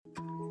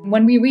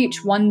When we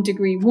reach 1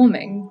 degree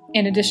warming,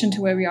 in addition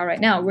to where we are right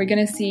now, we're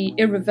going to see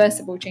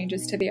irreversible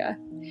changes to the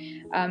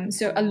Earth.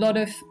 So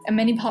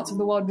many parts of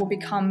the world will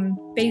become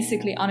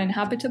basically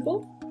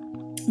uninhabitable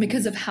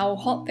because of how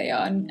hot they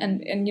are,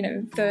 and you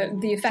know,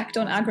 the effect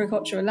on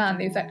agricultural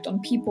land, the effect on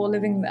people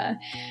living there.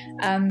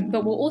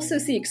 But we'll also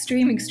see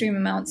extreme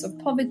amounts of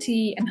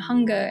poverty and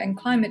hunger and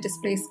climate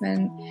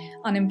displacement,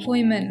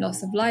 unemployment,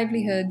 loss of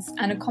livelihoods,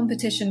 and a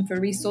competition for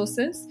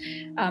resources,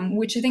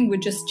 which I think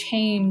would just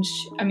change.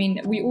 I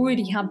mean, we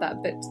already have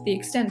that, but the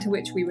extent to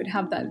which we would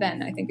have that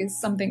then, I think, is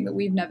something that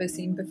we've never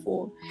seen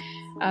before.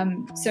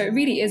 So it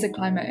really is a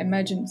climate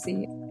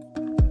emergency.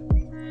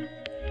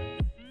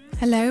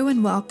 Hello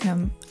and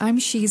welcome. I'm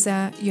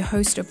Shiza, your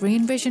host of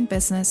Re-Envision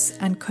Business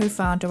and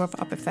co-founder of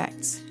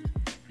UpEffect.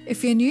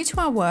 If you're new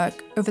to our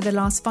work, over the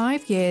last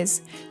 5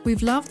 years,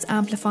 we've loved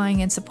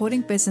amplifying and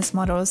supporting business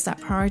models that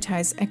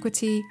prioritize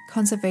equity,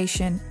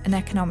 conservation, and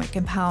economic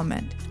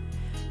empowerment.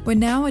 We're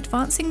now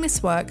advancing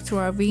this work through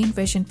our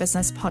Re-Envision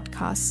Business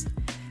podcast.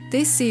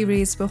 This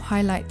series will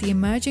highlight the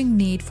emerging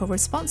need for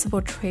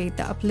responsible trade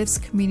that uplifts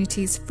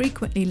communities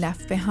frequently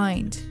left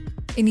behind.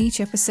 In each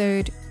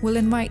episode, we'll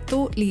invite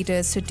thought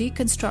leaders to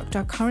deconstruct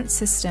our current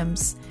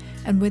systems,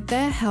 and with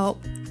their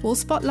help, we'll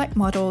spotlight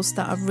models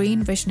that are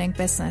re-envisioning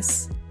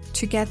business.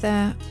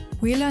 Together,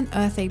 we'll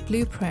unearth a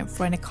blueprint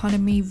for an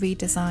economy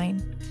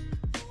redesign.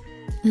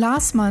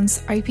 Last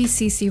month's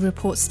IPCC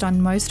report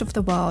stunned most of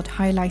the world,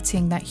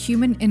 highlighting that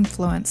human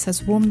influence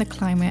has warmed the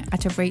climate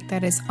at a rate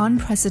that is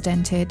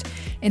unprecedented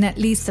in at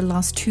least the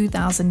last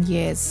 2,000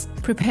 years.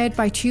 Prepared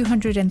by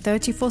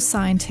 234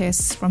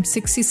 scientists from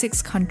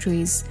 66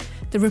 countries,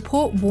 the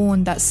report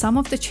warned that some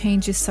of the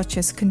changes, such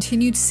as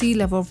continued sea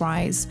level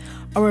rise,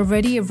 are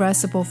already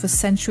irreversible for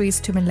centuries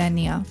to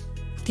millennia.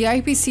 The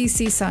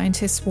IPCC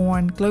scientists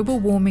warn global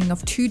warming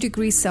of 2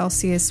 degrees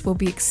Celsius will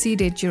be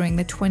exceeded during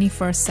the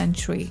 21st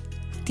century.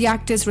 The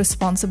actors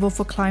responsible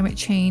for climate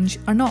change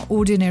are not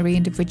ordinary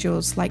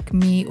individuals like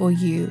me or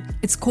you.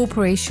 It's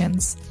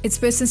corporations. It's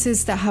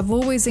businesses that have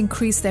always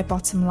increased their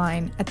bottom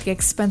line at the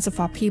expense of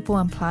our people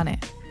and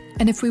planet.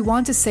 And if we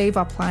want to save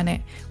our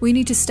planet, we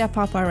need to step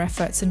up our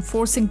efforts in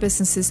forcing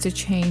businesses to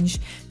change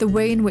the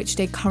way in which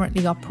they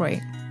currently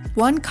operate.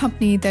 One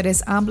company that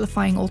is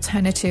amplifying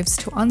alternatives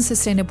to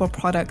unsustainable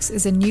products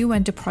is a new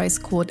enterprise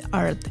called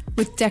Ard.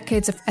 With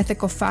decades of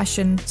ethical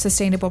fashion,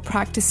 sustainable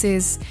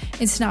practices,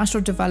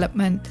 international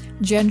development,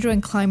 gender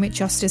and climate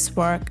justice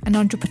work, and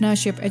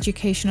entrepreneurship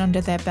education under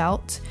their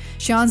belt,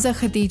 Shanza,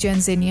 Khadija,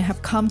 and Zinnia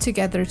have come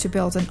together to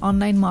build an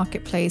online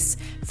marketplace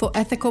for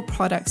ethical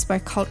products by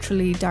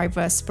culturally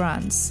diverse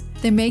brands.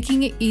 They're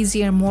making it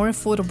easier and more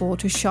affordable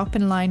to shop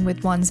in line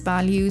with one's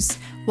values,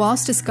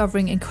 whilst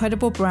discovering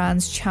incredible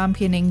brands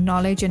championing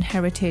knowledge and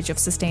heritage of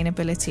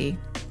sustainability.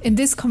 In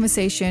this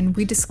conversation,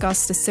 we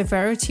discuss the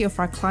severity of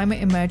our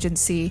climate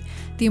emergency,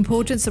 the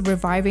importance of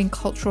reviving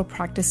cultural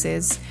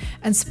practices,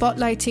 and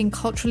spotlighting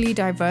culturally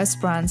diverse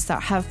brands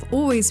that have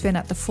always been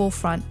at the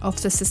forefront of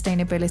the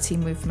sustainability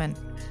movement.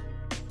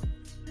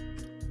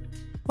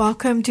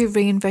 Welcome to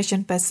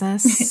Re-Envision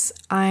Business.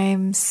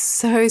 I'm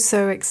so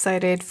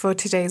excited for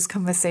today's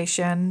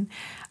conversation.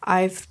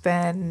 I've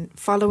been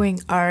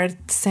following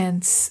Ard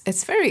since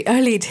its very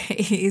early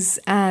days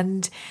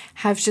and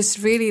have just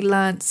really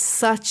learned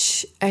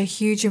such a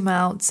huge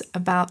amount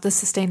about the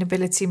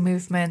sustainability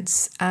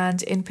movements,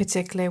 and in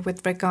particular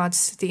with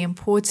regards to the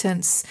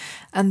importance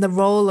and the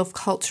role of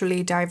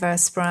culturally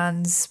diverse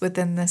brands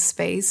within this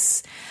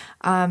space.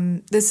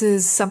 This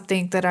is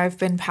something that I've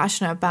been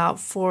passionate about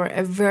for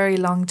a very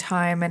long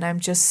time, and I'm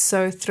just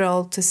so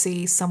thrilled to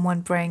see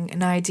someone bring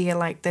an idea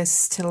like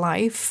this to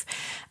life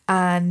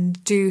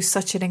and do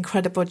such an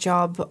incredible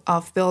job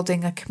of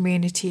building a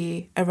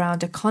community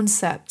around a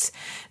concept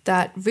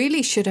that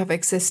really should have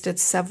existed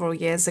several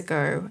years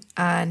ago.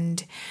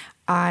 And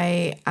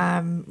I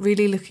am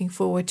really looking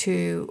forward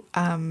to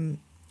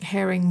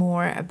hearing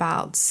more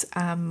about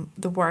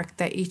the work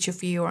that each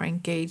of you are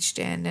engaged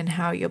in and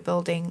how you're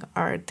building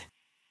Ard.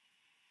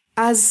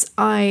 As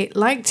I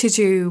like to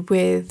do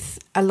with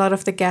a lot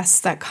of the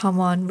guests that come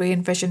on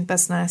Re-Envision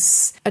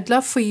Business, I'd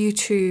love for you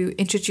to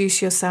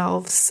introduce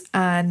yourselves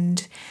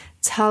and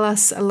tell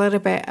us a little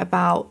bit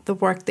about the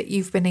work that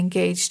you've been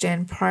engaged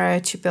in prior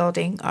to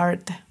building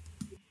Ard.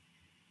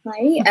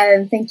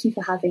 Hi, thank you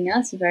for having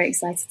us. We're very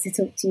excited to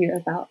talk to you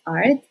about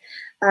Ard.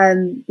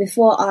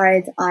 Before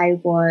Ard, I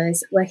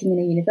was working in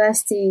a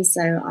university,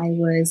 so I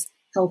was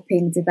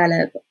helping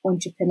develop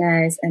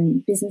entrepreneurs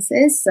and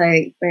businesses, so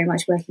very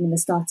much working in the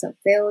startup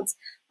field.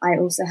 I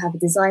also have a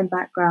design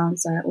background,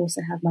 so I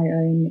also have my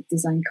own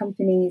design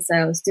company. So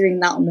I was doing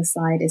that on the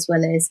side as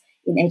well as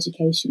in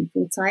education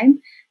full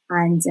time.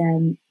 And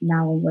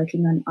now I'm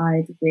working on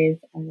Ard with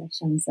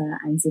Shanza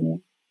and Zinnia.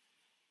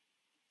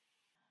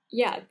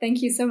 Yeah,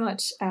 thank you so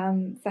much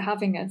for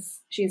having us,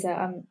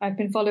 Shiza. I've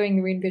been following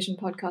the Re-Envision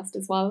podcast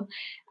as well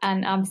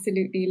and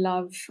absolutely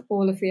love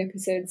all of the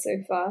episodes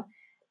so far.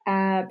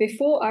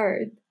 Before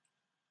Ard,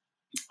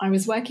 I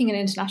was working in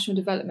international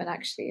development,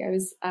 actually. I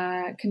was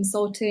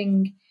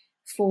consulting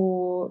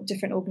for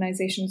different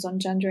organizations on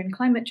gender and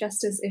climate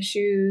justice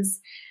issues.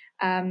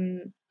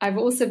 I've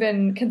also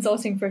been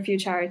consulting for a few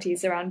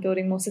charities around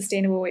building more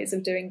sustainable ways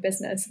of doing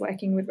business,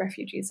 working with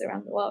refugees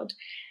around the world.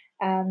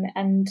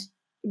 And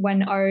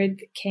when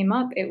ARD came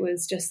up, it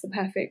was just the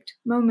perfect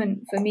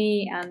moment for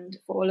me and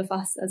for all of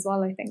us as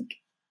well, I think.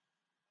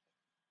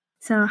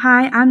 So,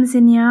 hi, I'm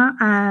Zinnia,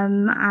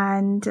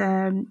 and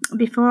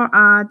before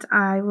ARD,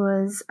 I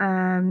was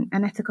an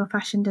ethical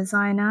fashion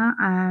designer,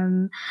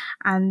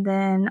 and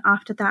then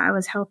after that, I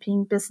was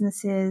helping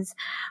businesses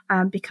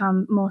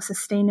become more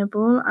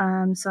sustainable.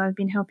 So I've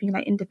been helping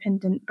like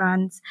independent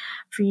brands,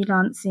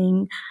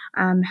 freelancing,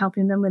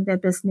 helping them with their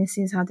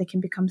businesses, how they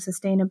can become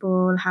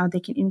sustainable, how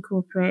they can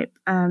incorporate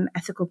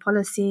ethical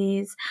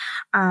policies,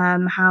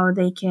 how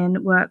they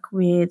can work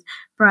with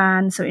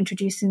brands, so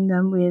introducing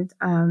them with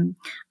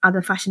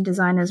other fashion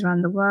designers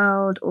around the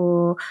world,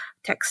 or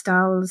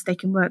textiles. They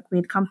can work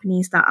with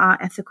companies that are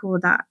ethical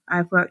that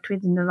I've worked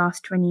with in the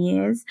last 20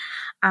 years.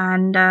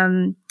 And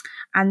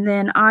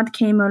then ARD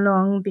came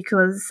along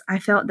because I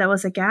felt there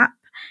was a gap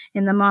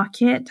in the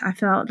market. I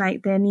felt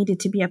like there needed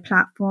to be a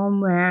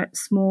platform where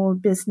small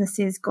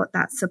businesses got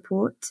that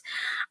support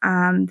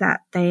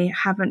that they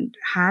haven't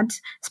had,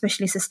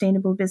 especially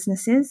sustainable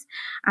businesses,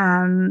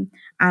 and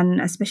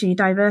especially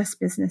diverse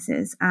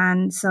businesses.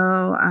 And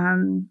so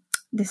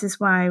this is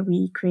why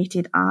we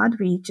created ARD.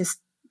 We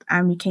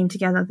came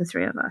together, the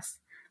three of us.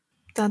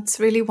 That's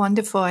really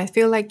wonderful. I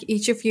feel like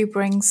each of you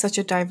brings such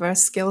a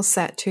diverse skill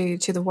set to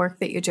the work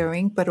that you're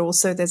doing, but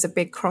also there's a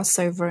big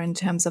crossover in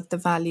terms of the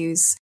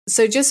values.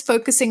 So just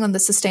focusing on the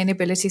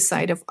sustainability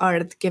side of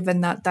ARD, given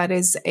that that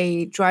is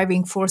a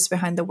driving force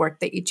behind the work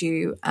that you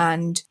do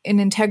and an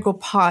integral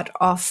part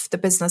of the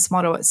business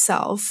model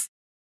itself.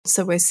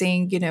 So we're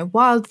seeing,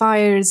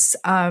 wildfires,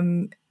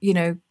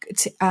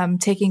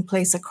 taking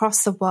place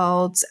across the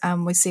world.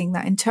 We're seeing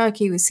that in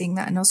Turkey. We're seeing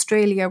that in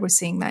Australia. We're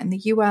seeing that in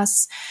the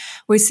US.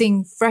 We're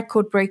seeing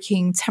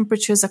record-breaking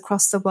temperatures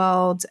across the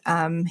world,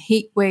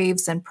 heat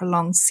waves and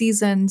prolonged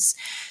seasons.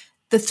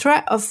 The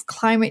threat of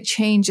climate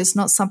change is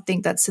not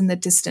something that's in the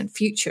distant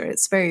future.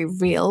 It's very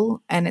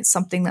real, and it's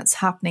something that's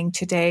happening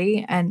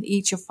today, and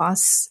each of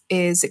us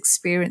is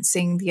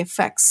experiencing the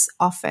effects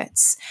of it.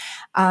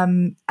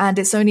 And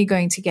it's only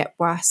going to get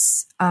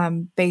worse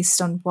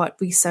based on what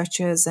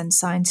researchers and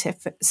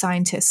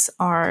scientists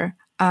are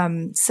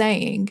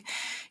saying.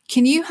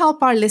 Can you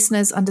help our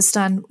listeners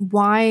understand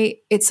why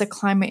it's a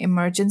climate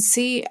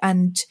emergency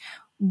and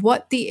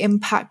what the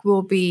impact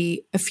will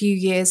be a few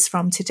years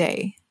from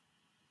today?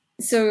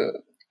 So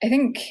I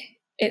think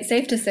it's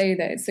safe to say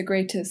that it's the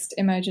greatest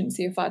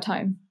emergency of our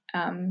time.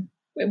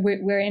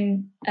 We're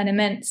in an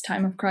immense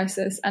time of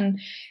crisis. And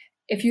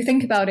if you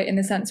think about it in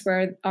the sense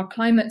where our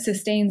climate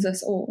sustains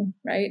us all,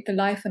 right? The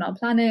life on our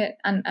planet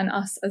and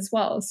us as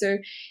well. So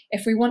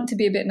if we want to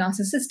be a bit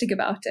narcissistic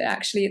about it,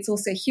 actually, it's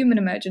also a human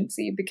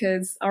emergency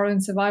because our own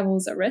survival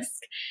is at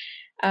risk.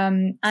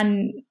 And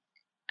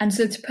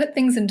so to put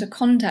things into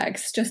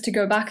context, just to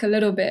go back a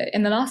little bit,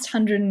 in the last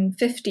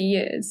 150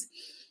 years,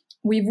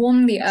 we've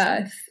warmed the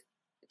Earth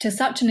to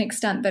such an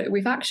extent that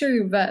we've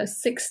actually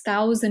reversed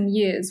 6,000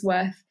 years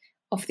worth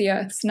of the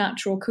Earth's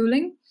natural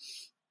cooling.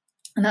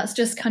 And that's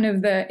just kind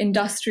of the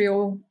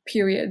industrial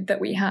period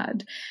that we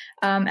had.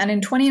 And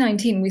in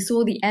 2019, we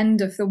saw the end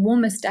of the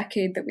warmest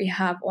decade that we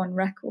have on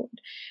record,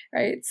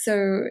 right?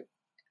 So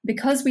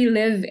because we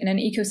live in an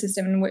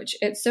ecosystem in which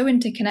it's so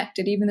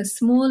interconnected, even the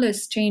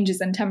smallest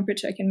changes in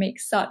temperature can make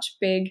such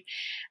big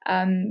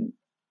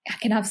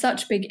can have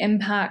such big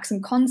impacts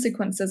and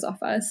consequences of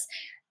us.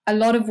 A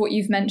lot of what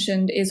you've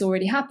mentioned is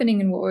already happening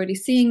and we're already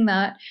seeing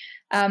that.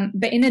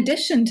 But in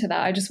addition to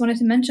that, I just wanted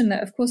to mention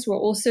that, of course, we're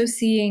also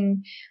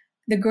seeing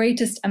the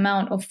greatest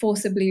amount of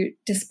forcibly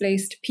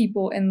displaced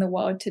people in the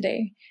world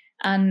today.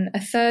 And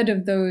a third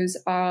of those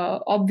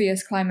are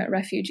obvious climate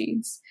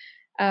refugees.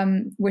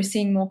 We're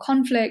seeing more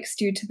conflicts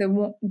due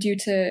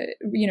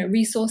to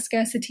resource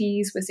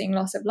scarcities. We're seeing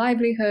loss of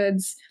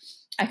livelihoods,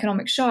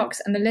 economic shocks,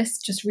 and the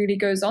list just really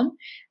goes on.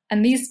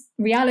 And these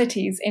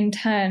realities in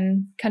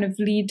turn kind of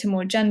lead to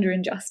more gender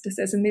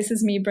injustices. And this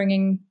is me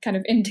bringing kind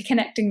of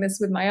interconnecting this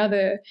with my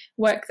other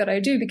work that I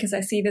do, because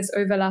I see this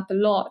overlap a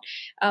lot.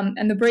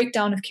 And the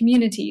breakdown of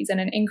communities and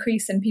an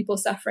increase in people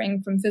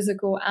suffering from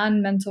physical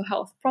and mental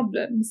health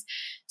problems.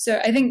 So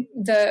I think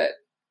the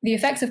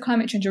effects of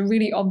climate change are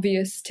really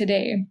obvious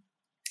today.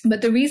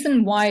 But the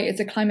reason why it's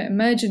a climate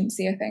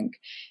emergency, I think,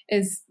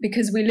 is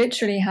because we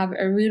literally have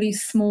a really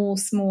small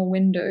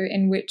window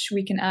in which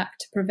we can act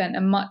to prevent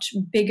a much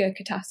bigger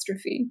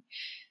catastrophe.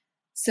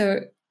 So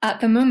at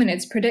the moment,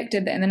 it's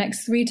predicted that in the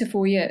next 3 to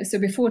 4 years, so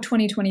before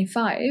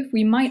 2025,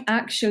 we might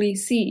actually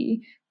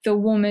see the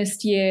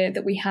warmest year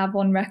that we have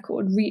on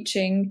record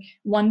reaching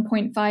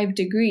 1.5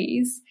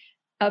 degrees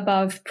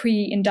above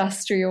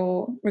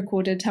pre-industrial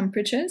recorded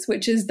temperatures,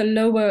 which is the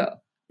lower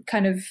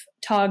kind of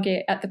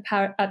target at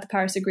the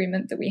Paris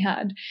Agreement that we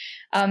had.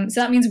 So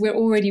that means we're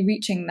already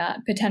reaching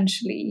that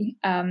potentially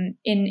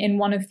in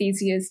one of these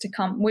years to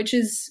come, which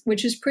is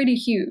pretty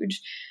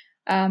huge.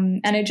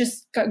 And it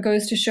just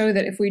goes to show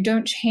that if we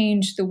don't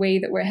change the way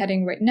that we're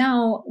heading right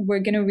now, we're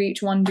going to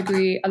reach 1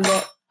 degree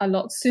a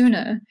lot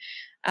sooner.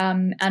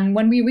 And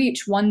when we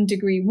reach 1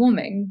 degree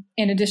warming,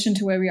 in addition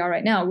to where we are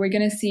right now, we're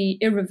going to see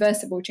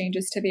irreversible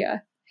changes to the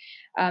Earth.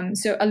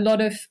 So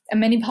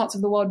many parts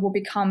of the world will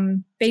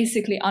become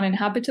basically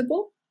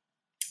uninhabitable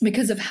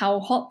because of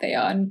how hot they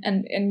are, and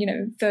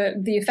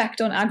the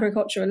effect on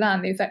agricultural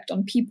land, the effect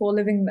on people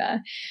living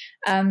there.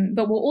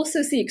 But we'll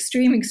also see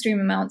extreme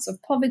amounts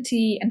of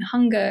poverty and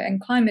hunger and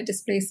climate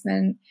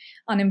displacement,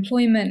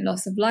 unemployment,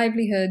 loss of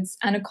livelihoods,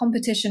 and a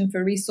competition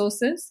for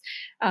resources,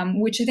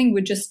 which I think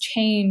would just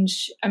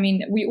change. I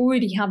mean, we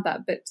already have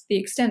that, but the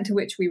extent to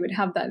which we would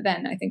have that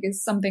then, I think,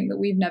 is something that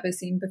we've never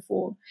seen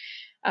before.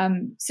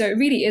 So it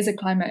really is a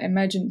climate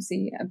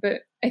emergency,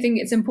 but I think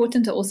it's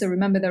important to also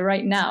remember that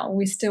right now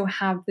we still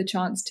have the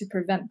chance to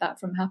prevent that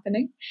from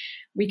happening.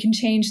 We can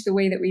change the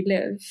way that we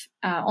live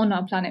on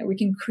our planet. We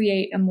can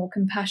create a more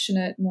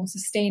compassionate, more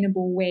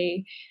sustainable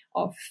way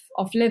of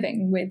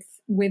living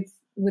with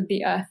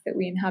the Earth that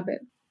we inhabit.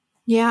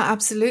 Yeah,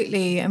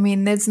 absolutely. I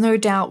mean, there's no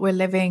doubt we're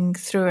living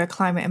through a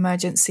climate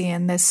emergency,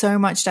 and there's so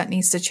much that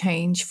needs to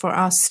change for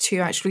us to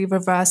actually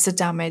reverse the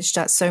damage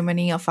that so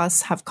many of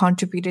us have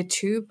contributed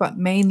to. But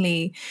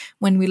mainly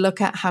when we look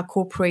at how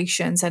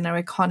corporations and our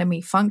economy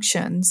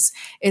functions,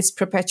 it's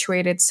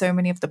perpetuated so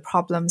many of the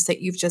problems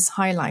that you've just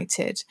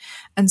highlighted.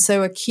 And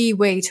so a key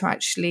way to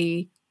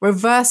actually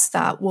reverse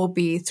that will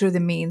be through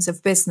the means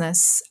of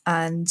business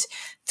and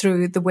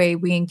through the way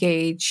we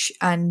engage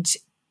and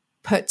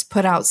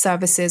put out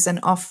services and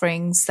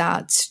offerings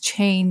that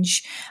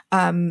change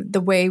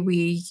the way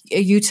we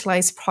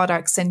utilize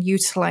products and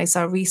utilize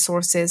our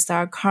resources that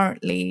are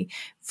currently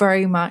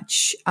very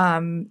much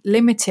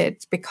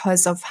limited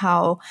because of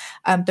how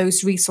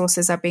those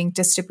resources are being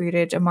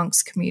distributed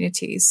amongst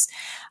communities.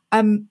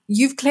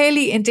 You've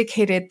clearly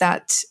indicated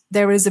that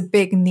there is a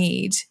big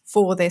need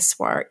for this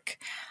work.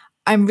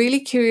 I'm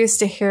really curious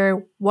to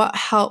hear what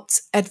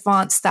helped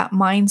advance that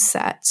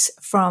mindset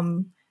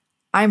from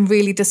I'm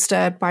really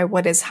disturbed by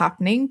what is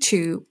happening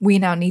to we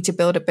now need to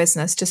build a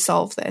business to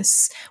solve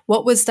this.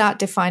 What was that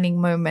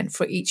defining moment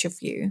for each of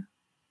you?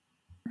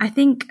 I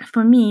think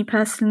for me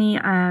personally,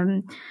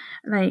 when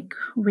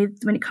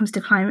it comes to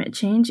climate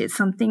change, it's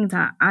something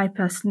that I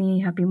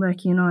personally have been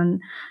working on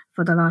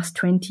for the last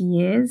 20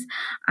 years.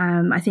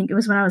 I think it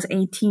was when I was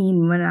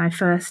 18 when I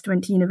first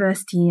went to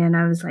university, and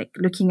I was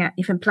looking at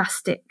even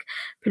plastic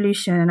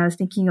pollution, and I was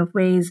thinking of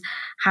ways,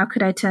 how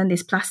could I turn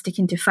this plastic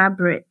into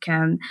fabric?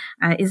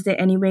 Is there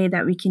any way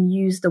that we can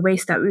use the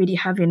waste that we already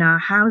have in our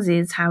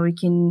houses, how we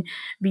can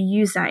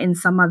reuse that in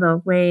some other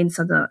way, in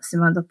some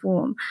other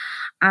form?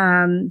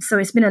 So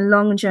it's been a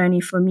long journey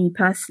for me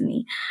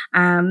personally.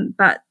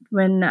 But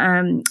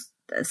when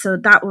so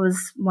that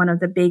was one of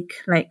the big,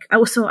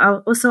 also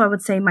I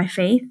would say my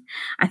faith.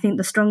 I think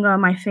the stronger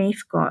my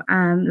faith got,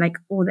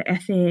 all the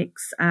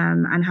ethics,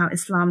 and how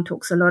Islam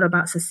talks a lot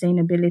about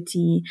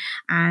sustainability.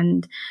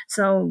 And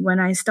so when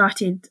I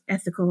started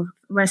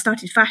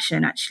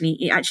fashion,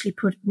 it actually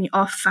put me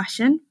off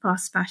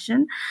past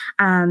fashion,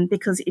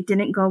 because it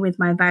didn't go with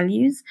my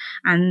values.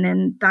 And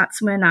then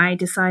that's when I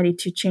decided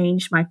to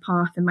change my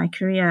path and my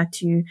career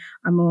to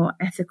a more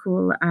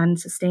ethical and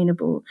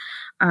sustainable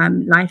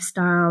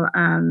lifestyle.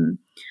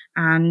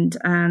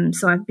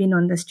 So I've been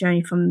on this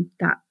journey from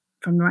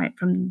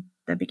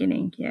the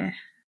beginning. Yeah.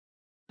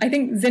 I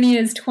think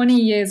Zinnia's 20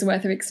 years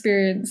worth of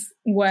experience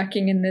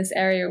working in this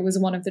area was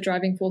one of the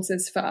driving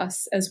forces for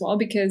us as well,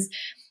 because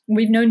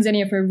we've known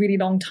Zinnia for a really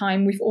long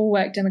time. We've all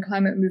worked in the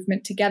climate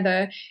movement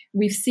together.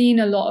 We've seen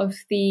a lot of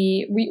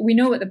we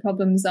know what the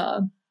problems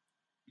are,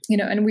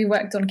 and we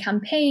worked on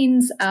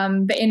campaigns,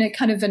 but in a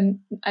kind of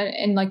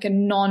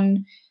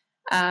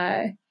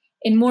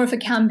in more of a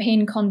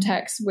campaign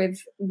context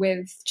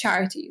with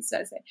charities,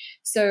 let's say.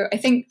 So I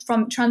think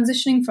from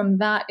transitioning from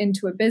that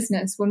into a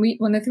business, when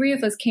the three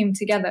of us came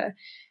together,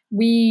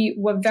 we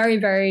were very,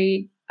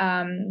 very,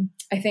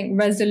 I think,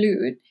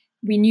 resolute.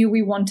 We knew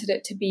we wanted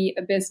it to be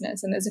a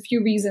business. And there's a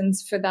few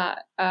reasons for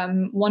that.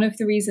 One of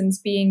the reasons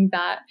being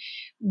that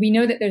we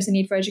know that there's a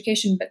need for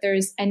education, but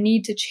there's a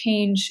need to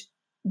change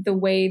the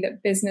way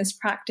that business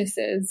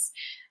practices,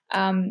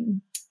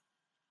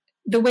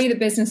 the way that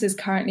businesses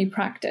currently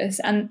practice.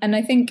 And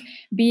I think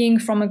being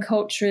from a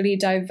culturally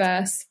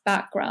diverse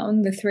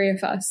background, the three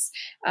of us,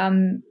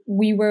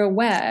 we were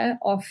aware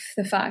of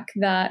the fact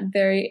that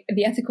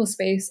the ethical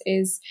space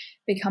is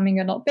becoming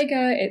a lot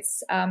bigger.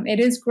 It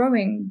is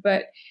growing,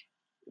 but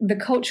the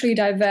culturally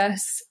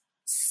diverse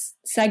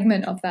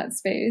segment of that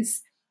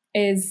space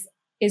is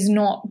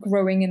not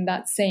growing in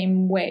that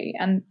same way.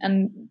 And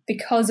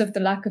because of the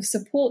lack of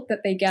support that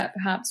they get,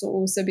 perhaps, or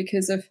also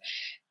because of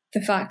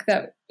the fact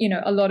that,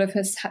 a lot of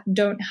us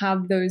don't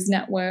have those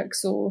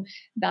networks or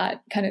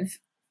that kind of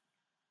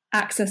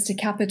access to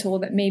capital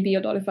that maybe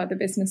a lot of other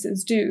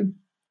businesses do.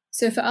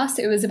 So for us,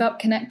 it was about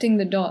connecting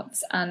the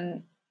dots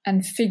and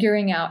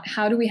figuring out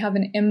how do we have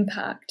an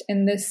impact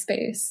in this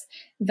space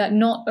that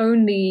not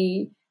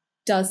only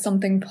does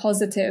something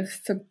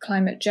positive for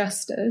climate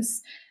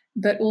justice,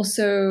 but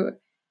also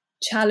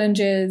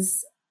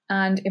challenges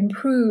and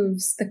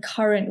improves the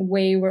current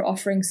way we're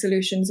offering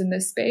solutions in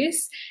this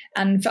space.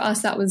 And for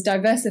us, that was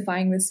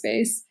diversifying the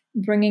space,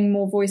 bringing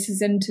more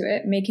voices into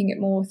it, making it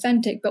more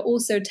authentic, but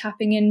also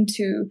tapping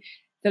into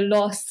the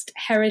lost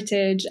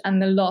heritage and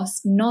the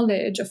lost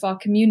knowledge of our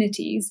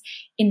communities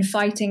in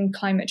fighting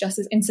climate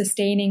justice, in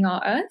sustaining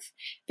our earth,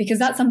 because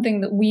that's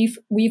something that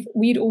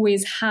we'd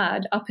always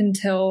had up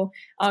until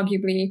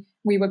arguably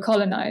we were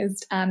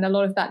colonized, and a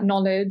lot of that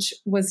knowledge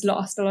was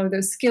lost. A lot of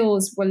those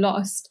skills were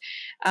lost.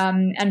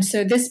 And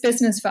so this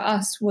business for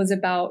us was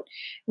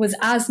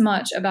as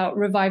much about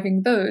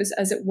reviving those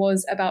as it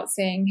was about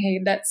saying,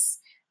 hey,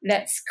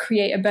 let's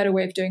create a better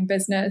way of doing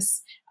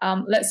business.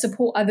 Let's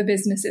support other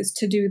businesses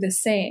to do the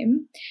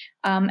same.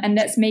 And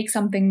let's make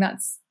something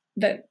that's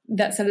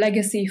a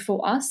legacy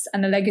for us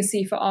and a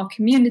legacy for our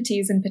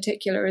communities in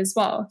particular as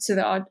well, so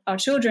that our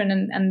children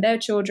and their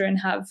children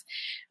have,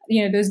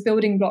 those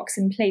building blocks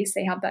in place.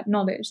 They have that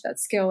knowledge, that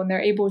skill, and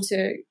they're able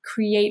to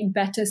create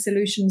better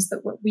solutions than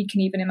what we can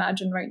even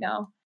imagine right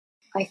now.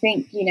 I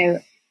think,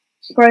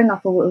 growing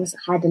up, I always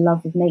had a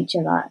love of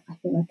nature that I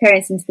think my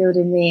parents instilled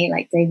in me.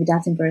 Like David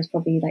Attenborough is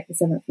probably like the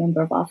 7th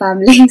member of our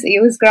family. So you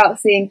always grow up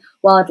seeing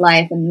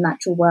wildlife and the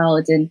natural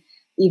world. And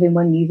even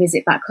when you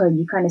visit back home,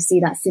 you kind of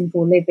see that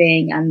simple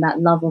living and that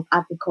love of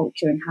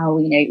agriculture and how,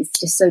 it's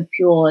just so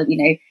pure,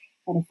 kind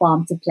of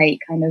farm to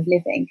plate kind of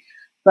living.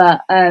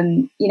 But,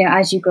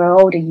 as you grow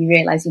older, you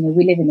realize,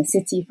 we live in a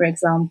city, for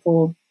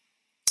example.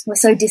 We're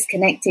so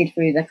disconnected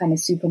through the kind of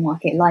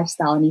supermarket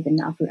lifestyle and even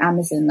now through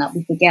Amazon that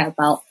we forget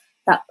about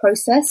that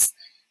process.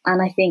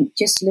 And I think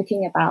just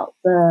looking about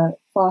the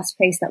fast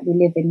pace that we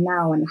live in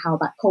now and how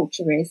that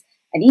culture is,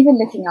 and even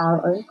looking at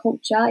our own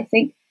culture, I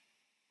think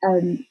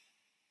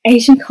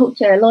Asian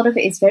culture, a lot of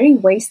it is very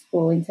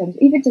wasteful in terms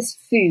of even just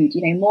food.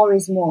 More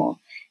is more.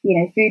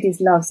 Food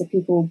is love, so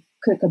people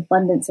cook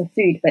abundance of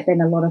food, but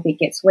then a lot of it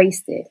gets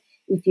wasted.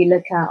 If you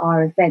look at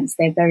our events,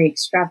 they're very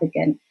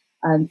extravagant,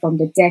 from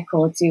the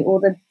decor to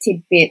all the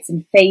tidbits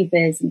and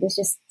favors, and there's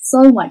just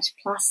so much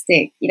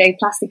plastic.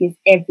 Plastic is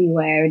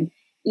everywhere, and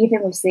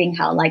even we're seeing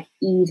how like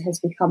Eid has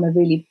become a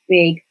really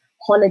big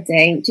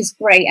holiday, which is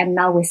great, and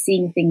now we're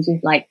seeing things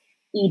with like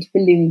Eid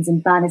balloons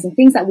and banners and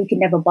things that we could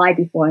never buy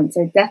before, and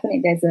so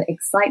definitely there's an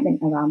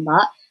excitement around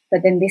that.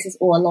 But then this is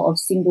all a lot of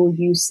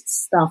single-use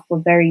stuff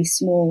for very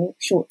small,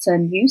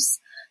 short-term use.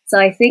 So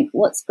I think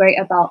what's great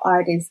about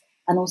art is,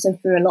 and also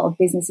through a lot of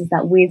businesses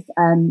that we've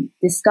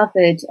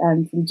discovered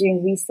from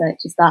doing research,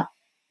 is that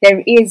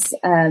there is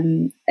a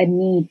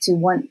need to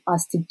want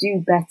us to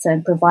do better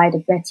and provide a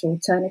better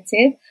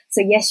alternative.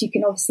 So yes, you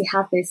can obviously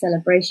have those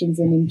celebrations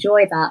and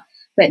enjoy that,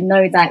 but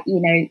know that,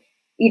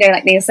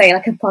 like they'll say,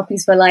 like a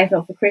puppies for life,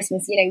 not for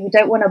Christmas. We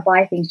don't want to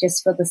buy things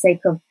just for the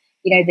sake of,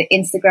 the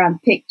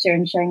Instagram picture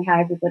and showing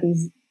how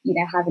everybody's,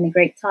 having a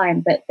great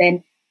time. But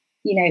then,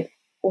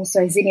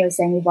 also Zinnia was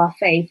saying with our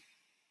faith,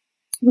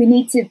 we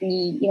need to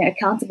be,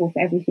 accountable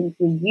for everything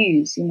we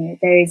use.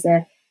 There is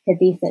a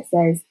hadith that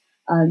says,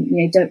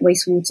 don't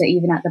waste water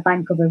even at the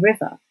bank of a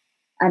river.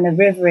 And a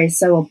river is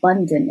so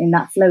abundant and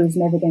that flow is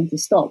never going to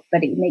stop,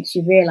 but it makes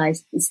you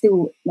realize it's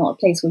still not a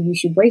place where you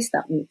should waste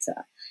that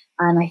water.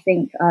 And I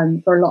think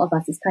for a lot of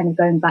us, it's kind of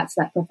going back to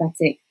that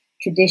prophetic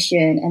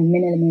tradition and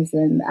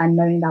minimalism and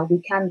knowing that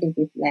we can live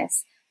with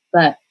less.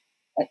 But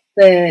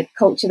the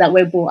culture that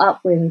we're brought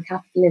up with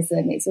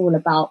capitalism, it's all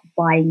about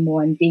buying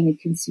more and being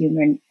a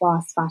consumer and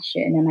fast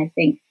fashion. And I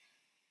think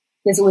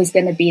there's always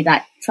going to be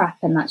that trap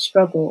and that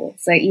struggle.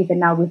 So even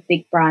now with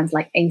big brands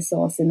like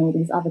ASOS and all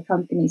these other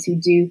companies who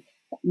do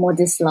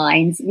modest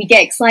lines, we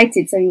get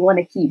excited, so we want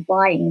to keep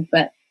buying,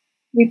 but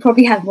we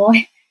probably have more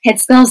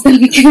headscarves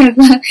than we can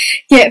ever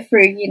get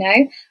through,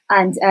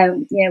 And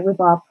with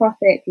our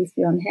prophet, peace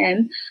be on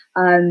him,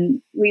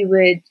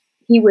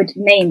 he would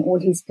name all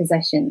his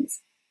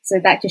possessions. So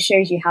that just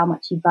shows you how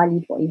much he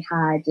valued what he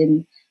had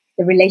and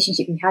the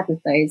relationship he had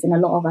with those. And a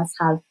lot of us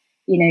have,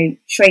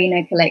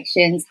 trainer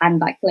collections,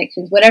 handbag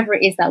collections, whatever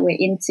it is that we're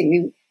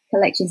into,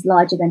 collections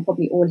larger than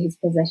probably all his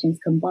possessions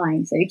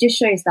combined. So it just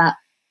shows that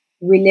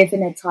we live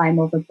in a time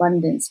of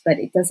abundance, but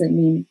it doesn't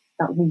mean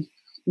that we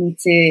need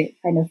to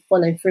kind of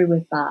follow through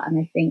with that. And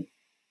I think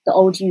the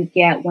older you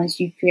get, once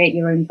you create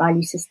your own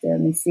value system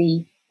and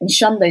see and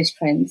shun those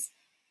trends,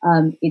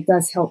 it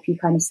does help you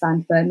kind of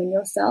stand firm in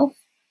yourself.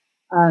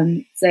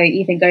 So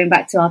even going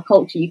back to our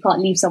culture, you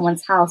can't leave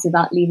someone's house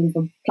without leaving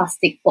a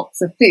plastic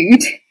box of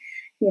food.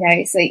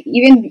 So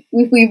even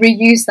if we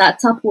reuse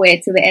that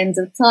Tupperware to the ends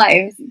of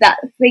time, that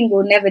thing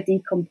will never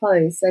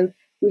decompose. So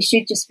we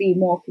should just be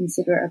more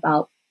considerate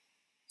about,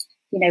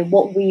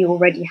 what we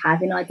already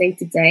have in our day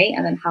to day,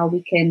 and then how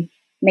we can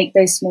make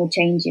those small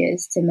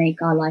changes to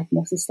make our life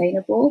more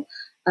sustainable.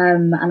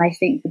 And I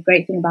think the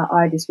great thing about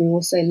art is we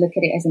also look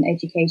at it as an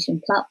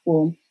education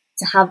platform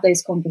to have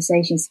those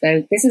conversations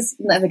go, this is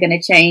never going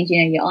to change.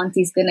 Your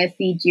auntie's going to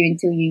feed you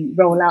until you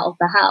roll out of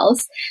the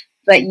house.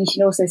 But you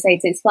should also say,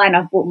 it's fine,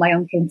 I've bought my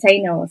own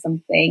container or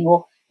something.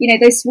 Or,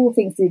 those small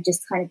things to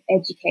just kind of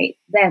educate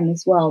them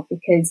as well,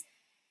 because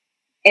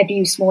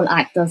every small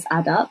act does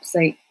add up. So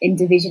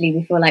individually,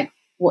 we feel like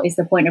what is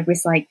the point of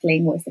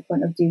recycling? What is the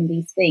point of doing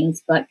these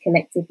things? But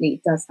collectively,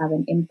 it does have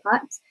an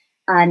impact.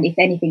 And if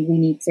anything, we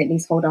need to at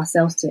least hold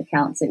ourselves to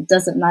account. So it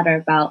doesn't matter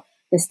about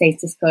the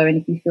status quo.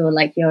 And if you feel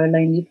like you're a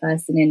lonely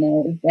person in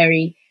a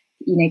very,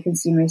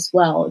 consumerist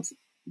world,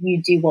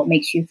 you do what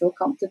makes you feel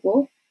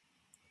comfortable.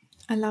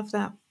 I love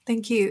that.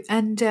 Thank you.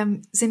 And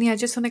Zinnia, I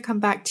just want to come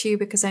back to you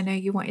because I know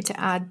you wanted to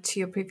add to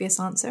your previous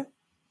answer.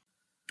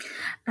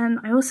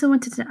 I also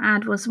wanted to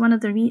add was one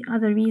of the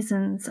other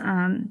reasons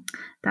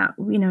that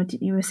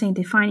you were saying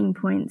defining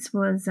points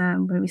was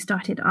where we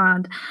started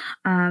ARD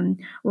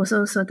was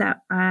also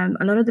that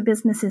a lot of the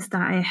businesses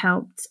that I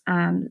helped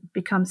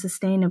become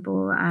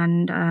sustainable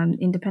and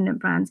independent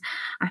brands,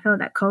 I felt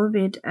that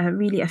COVID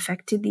really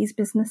affected these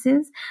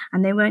businesses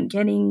and they weren't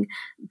getting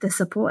the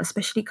support,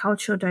 especially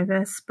cultural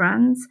diverse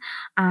brands.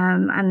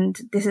 And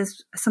this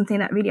is something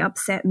that really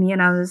upset me.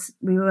 And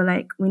we were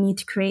like, we need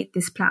to create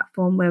this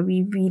platform where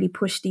we really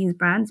push these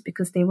brands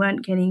because they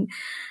weren't getting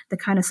the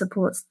kind of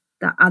supports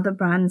that other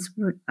brands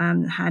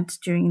had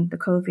during the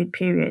COVID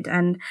period.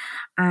 And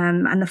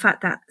the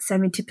fact that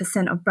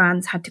 70% of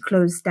brands had to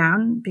close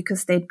down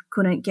because they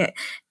couldn't get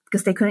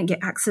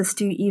access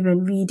to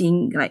even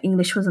reading, like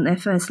English wasn't their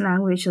first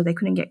language, or they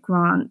couldn't get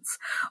grants,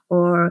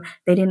 or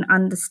they didn't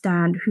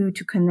understand who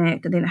to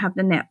connect, or they didn't have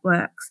the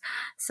networks.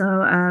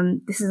 So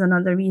this is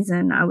another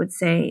reason I would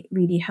say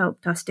really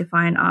helped us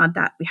define ARD,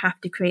 that we have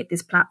to create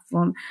this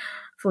platform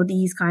for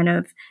these kind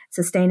of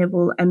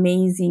sustainable,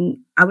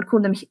 amazing, I would call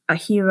them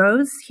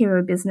hero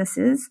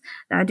businesses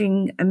that are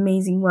doing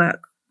amazing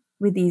work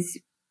with these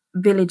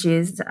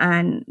villages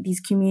and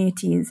these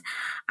communities,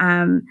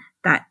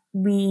 that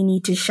we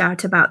need to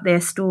shout about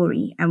their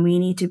story, and we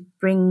need to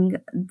bring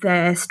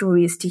their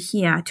stories to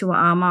here, to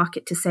our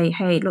market, to say,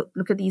 hey,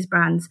 look at these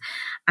brands.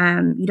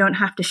 You don't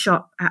have to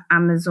shop at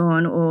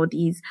Amazon or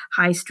these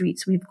high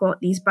streets. We've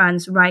got these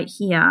brands right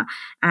here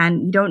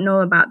and you don't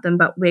know about them,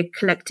 but we're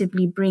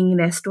collectively bringing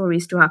their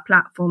stories to our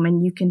platform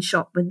and you can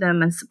shop with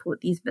them and support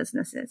these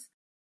businesses.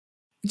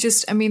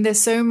 There's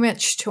so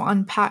much to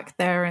unpack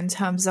there in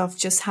terms of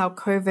just how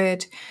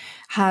COVID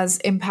has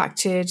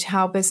impacted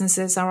how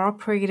businesses are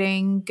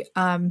operating,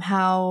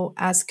 how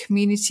as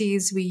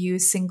communities we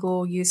use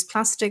single-use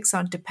plastics,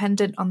 are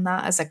dependent on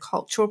that as a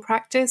cultural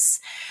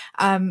practice,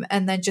 and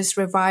then just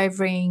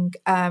reviving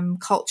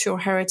cultural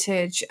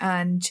heritage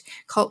and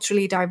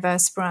culturally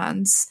diverse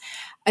brands.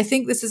 I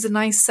think this is a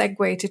nice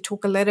segue to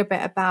talk a little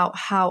bit about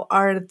how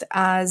ARD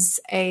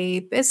as a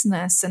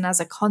business and as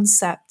a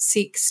concept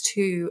seeks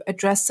to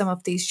address some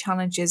of these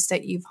challenges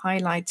that you've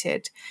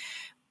highlighted.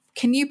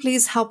 Can you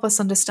please help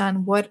us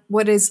understand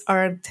what is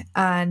ARD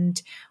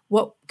and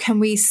what can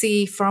we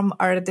see from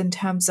ARD in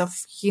terms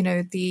of,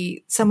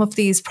 some of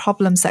these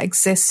problems that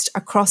exist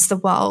across the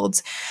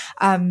world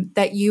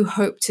that you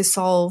hope to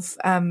solve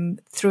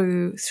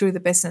through the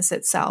business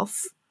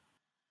itself?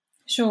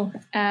 Sure.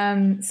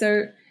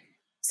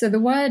 So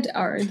the word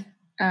ARD,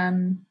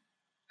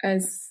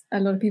 as a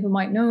lot of people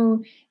might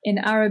know, in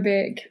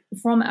Arabic,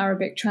 from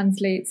Arabic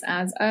translates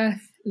as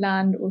earth,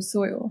 land, or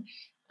soil.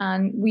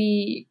 And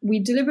we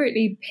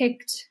deliberately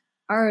picked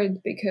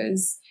ARD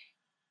because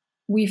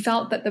we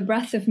felt that the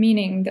breadth of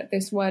meaning that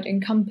this word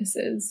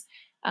encompasses,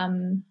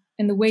 and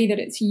the way that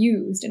it's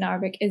used in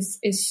Arabic is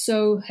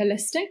so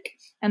holistic.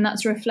 And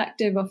that's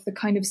reflective of the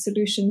kind of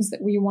solutions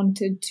that we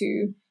wanted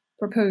to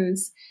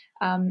propose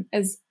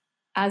as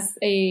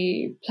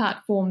a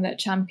platform that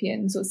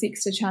champions or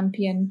seeks to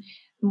champion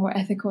more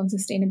ethical and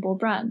sustainable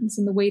brands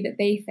and the way that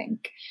they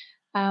think.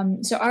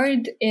 So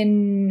ARD,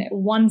 in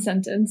one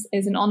sentence,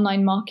 is an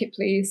online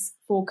marketplace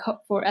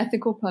for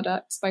ethical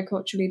products by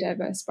culturally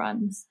diverse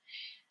brands.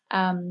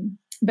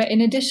 But in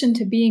addition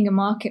to being a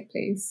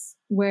marketplace,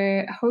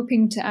 we're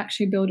hoping to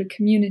actually build a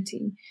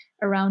community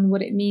around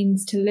what it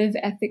means to live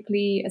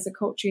ethically as a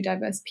culturally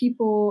diverse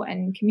people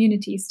and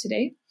communities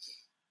today.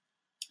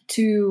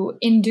 To,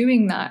 in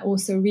doing that,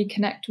 also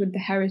reconnect with the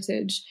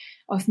heritage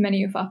of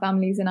many of our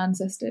families and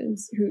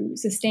ancestors who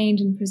sustained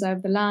and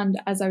preserved the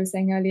land, as I was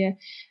saying earlier,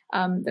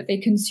 that they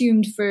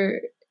consumed for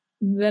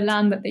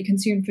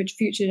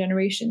future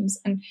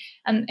generations, and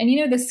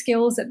the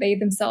skills that they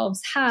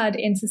themselves had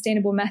in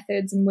sustainable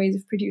methods and ways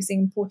of producing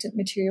important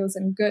materials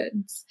and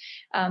goods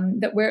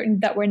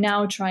that we're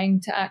now trying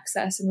to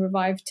access and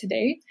revive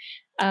today.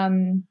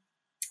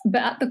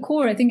 But at the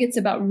core, I think it's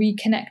about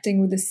reconnecting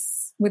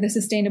with a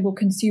sustainable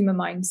consumer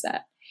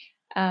mindset.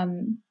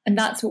 And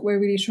that's what we're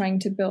really trying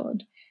to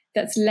build,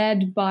 that's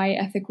led by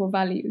ethical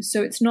values.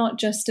 So it's not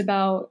just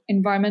about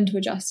environmental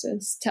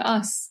justice. To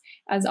us,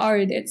 as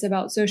ARD, it's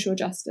about social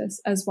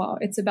justice as well.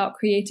 It's about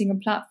creating a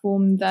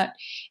platform that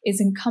is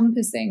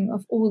encompassing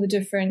of all the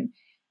different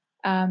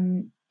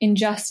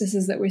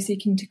injustices that we're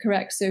seeking to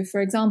correct. So,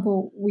 for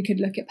example, we could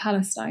look at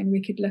Palestine.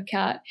 We could look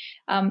at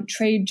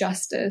trade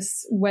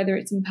justice, whether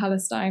it's in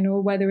Palestine or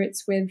whether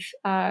it's with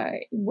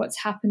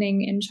what's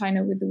happening in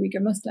China with the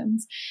Uyghur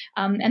Muslims.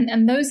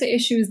 And those are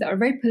issues that are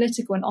very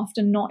political and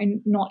often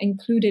not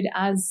included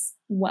as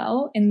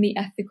well in the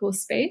ethical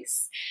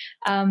space.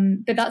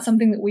 But that's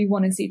something that we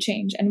want to see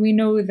change. And we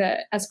know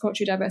that as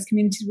culturally diverse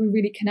communities, we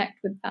really connect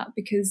with that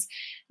because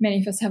many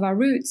of us have our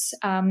roots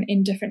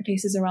in different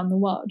places around the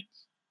world.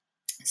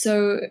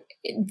 So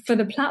for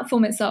the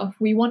platform itself,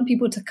 we want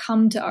people to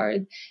come to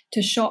Ard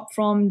to shop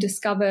from,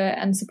 discover,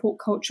 and support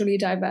culturally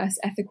diverse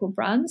ethical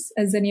brands.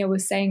 As Zinnia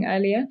was saying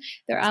earlier,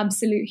 they're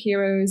absolute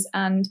heroes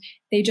and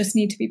they just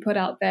need to be put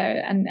out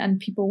there and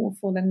people will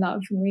fall in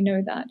love. And we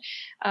know that.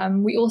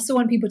 We also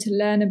want people to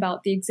learn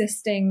about the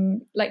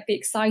existing, like the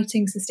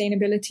exciting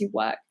sustainability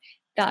work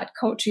that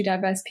culturally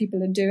diverse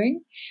people are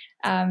doing.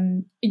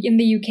 In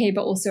the UK,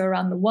 but also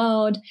around the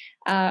world.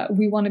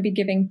 We want to be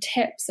giving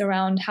tips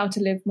around how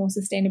to live more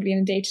sustainably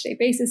on a day-to-day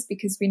basis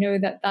because we know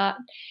that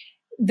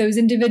those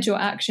individual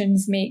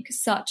actions make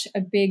such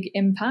a big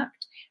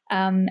impact,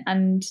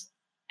 and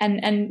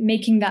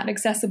making that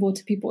accessible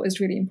to people is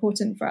really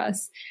important for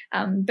us.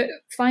 But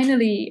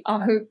finally,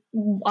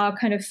 our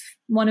kind of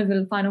one of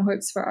the final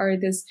hopes for Ard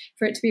is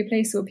for it to be a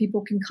place where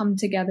people can come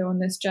together on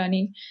this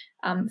journey,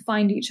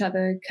 find each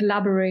other,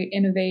 collaborate,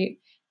 innovate,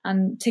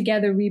 and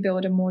together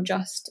rebuild a more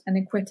just and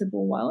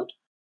equitable world.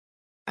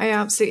 I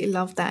absolutely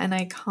love that. And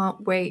I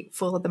can't wait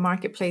for the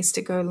marketplace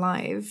to go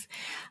live.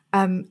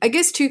 I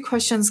guess 2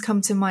 questions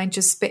come to mind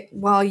just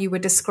while you were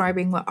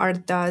describing what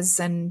Ard does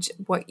and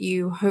what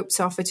you hope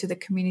to offer to the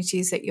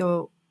communities that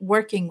you're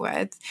working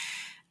with.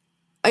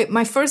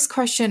 My first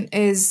question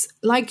is,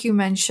 like you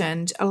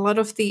mentioned, a lot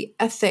of the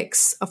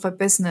ethics of a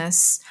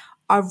business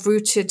are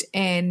rooted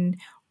in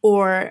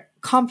or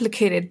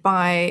complicated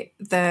by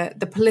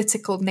the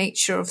political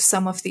nature of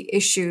some of the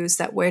issues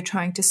that we're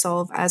trying to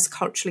solve as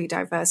culturally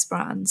diverse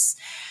brands.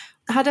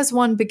 How does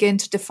one begin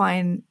to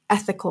define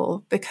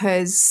ethical?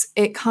 Because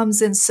it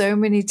comes in so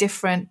many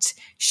different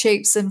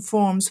shapes and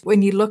forms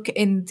when you look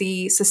in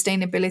the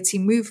sustainability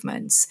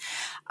movements.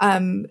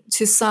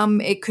 To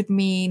some, it could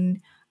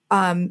mean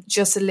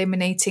just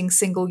eliminating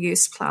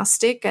single-use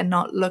plastic and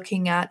not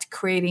looking at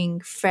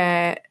creating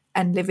fair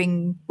and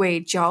living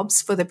wage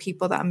jobs for the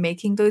people that are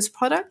making those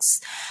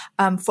products.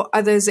 For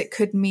others, it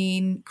could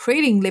mean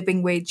creating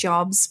living wage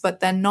jobs, but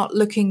then not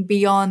looking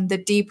beyond the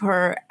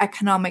deeper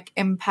economic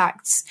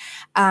impacts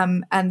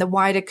and the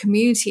wider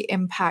community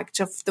impact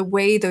of the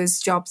way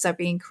those jobs are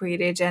being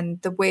created and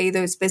the way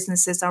those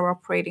businesses are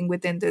operating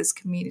within those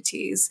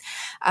communities,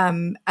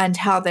 and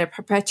how they're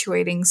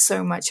perpetuating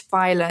so much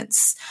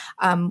violence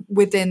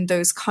within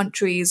those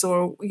countries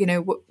or,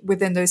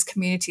 within those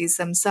communities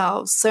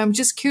themselves. So I'm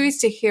just curious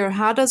to hear,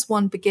 how does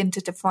one begin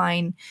to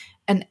define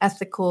an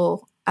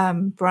ethical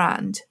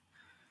brand?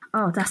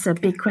 Oh, that's a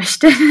big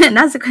question.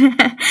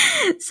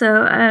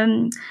 So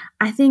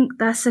I think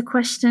that's a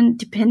question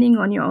depending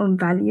on your own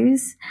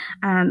values.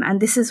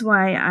 And this is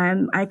why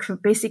I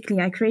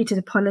created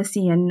a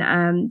policy,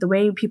 and the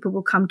way people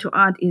will come to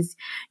Ard is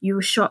you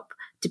will shop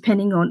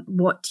depending on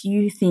what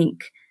you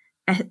think,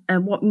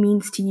 what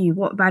means to you,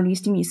 what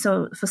values to me.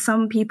 So for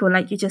some people,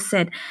 like you just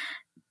said,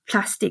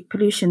 plastic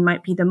pollution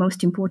might be the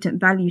most important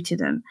value to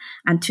them,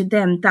 and to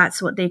them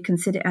that's what they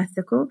consider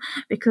ethical.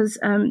 Because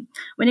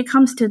when it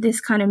comes to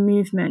this kind of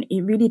movement,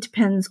 it really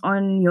depends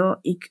on your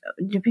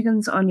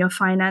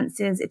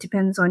finances. It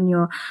depends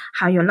on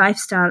how your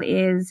lifestyle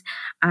is,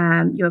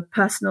 your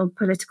personal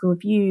political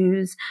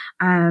views.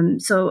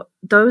 So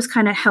those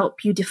kind of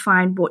help you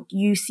define what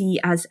you see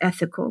as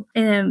ethical.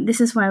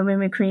 This is why when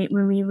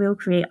we will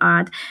create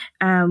Ard,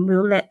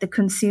 we'll let the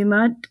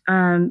consumer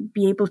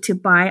be able to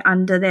buy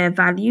under their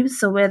values.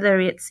 So whether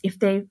it's if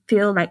they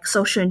feel like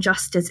social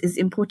injustice is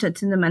important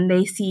to them and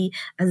they see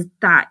as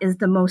that is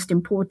the most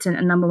important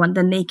and number one,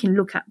 then they can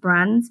look at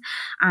brands.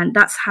 And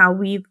that's how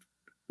we've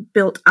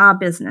built our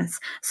business.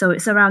 So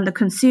it's around the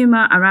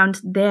consumer, around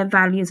their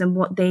values and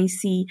what they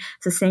see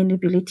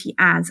sustainability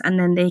as, and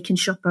then they can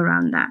shop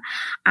around that.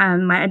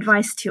 My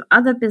advice to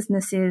other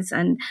businesses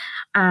and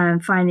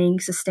finding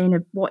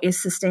what is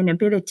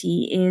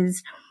sustainability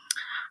is,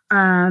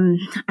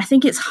 I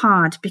think it's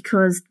hard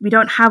because we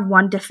don't have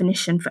one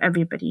definition for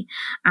everybody.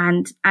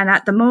 And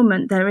at the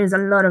moment, there is a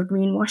lot of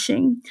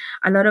greenwashing.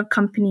 A lot of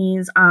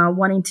companies are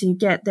wanting to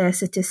get their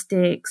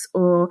statistics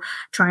or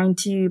trying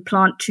to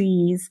plant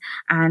trees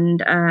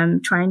and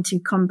trying to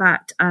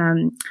combat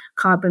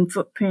carbon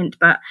footprint,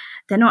 but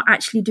they're not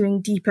actually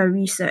doing deeper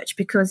research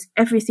because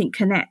everything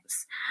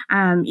connects.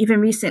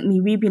 Even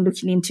recently, we've been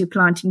looking into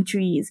planting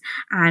trees,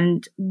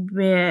 and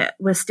we're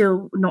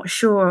still not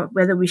sure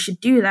whether we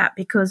should do that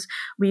because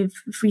we've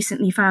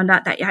recently found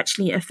out that it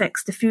actually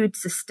affects the food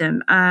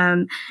system.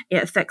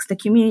 It affects the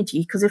community,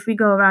 because if we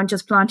go around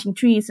just planting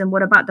trees, then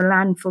what about the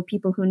land for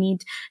people who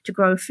need to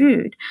grow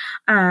food?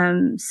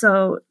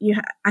 So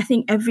I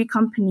think every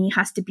company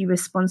has to be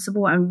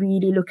responsible and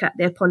really look at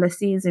their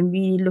policies and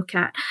really look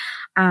at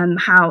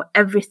how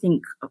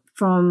everything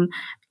from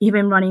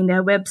even running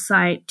their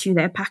website to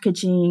their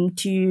packaging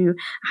to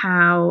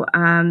how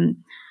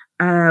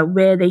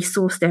where they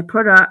source their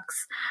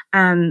products,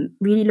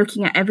 really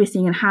looking at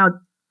everything and how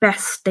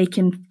best they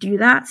can do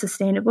that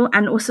sustainable,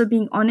 and also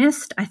being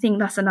honest. I think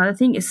that's another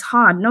thing. It's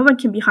hard. No one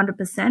can be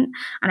 100%. And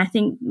I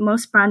think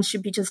most brands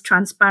should be just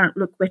transparent.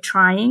 Look, we're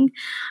trying.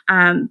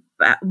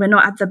 But we're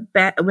not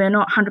at we're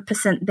not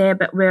 100% there,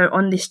 but we're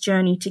on this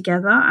journey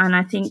together. And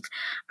I think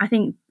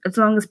as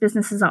long as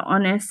businesses are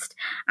honest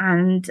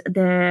and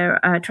they're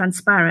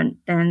transparent,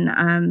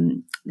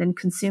 then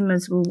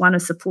consumers will want to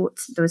support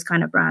those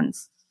kind of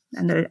brands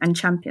and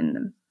champion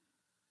them.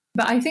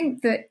 But I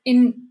think that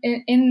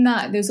in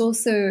that there's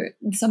also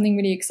something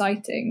really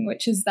exciting,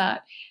 which is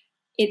that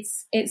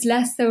it's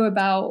less so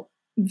about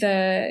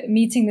the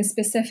meeting the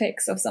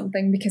specifics of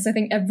something, because I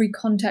think every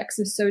context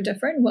is so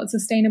different. What's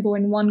sustainable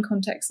in one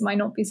context might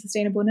not be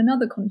sustainable in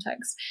another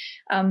context,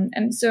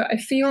 and so I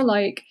feel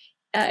like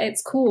at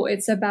its core,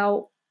 it's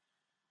about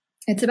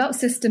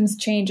systems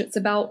change. It's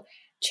about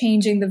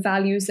changing the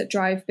values that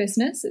drive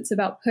business. It's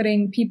about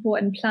putting people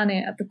and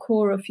planet at the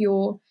core of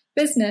your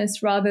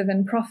business rather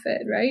than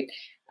profit, right?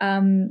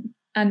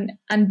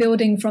 And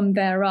building from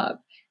there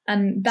up.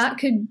 And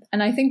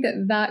I think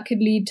that could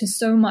lead to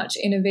so much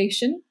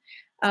innovation,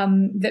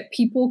 that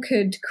people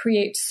could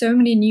create so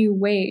many new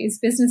ways,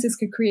 businesses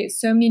could create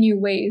so many new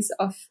ways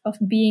of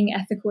being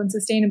ethical and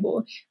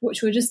sustainable,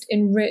 which would just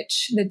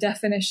enrich the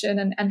definition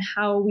and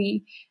how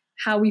we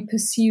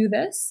pursue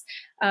this.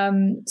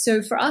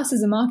 So for us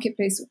as a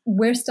marketplace,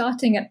 we're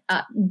starting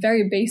at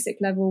very basic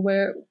level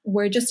where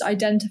we're just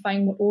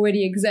identifying what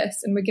already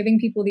exists, and we're giving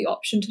people the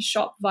option to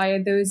shop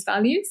via those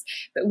values.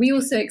 But we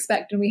also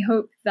expect and we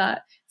hope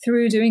that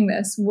through doing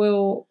this,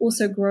 we'll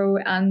also grow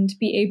and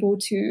be able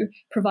to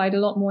provide a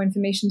lot more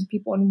information to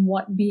people on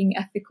what being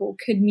ethical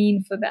could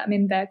mean for them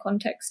in their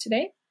context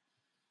today.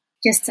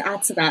 Just to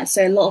add to that,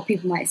 so a lot of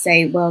people might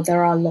say, well,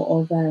 there are a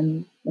lot of,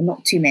 well,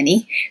 not too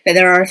many, but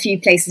there are a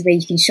few places where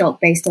you can shop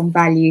based on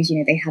values. You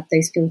know, they have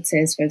those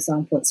filters, for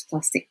example, it's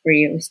plastic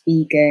free or it's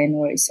vegan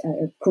or it's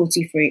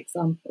cruelty free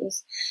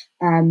examples.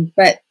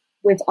 But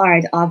with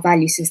ARD, our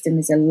value system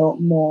is a lot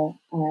more,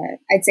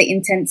 I'd say,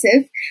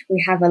 intensive.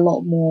 We have a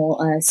lot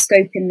more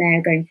scope in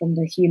there, going from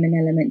the human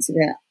element to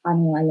the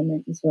animal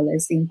element, as well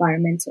as the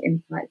environmental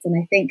impact. And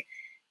I think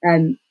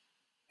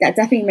that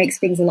definitely makes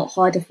things a lot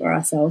harder for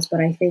ourselves,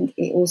 but I think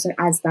it also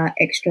adds that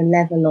extra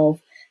level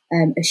of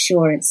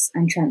assurance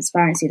and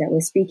transparency that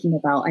we're speaking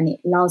about, and it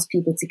allows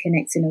people to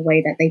connect in a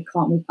way that they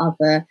can't with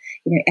other,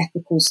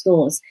 ethical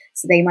stores.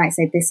 So they might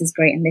say, this is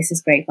great and this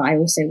is great, but I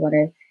also want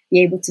to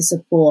be able to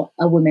support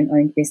a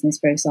woman-owned business,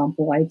 for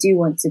example. I do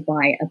want to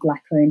buy a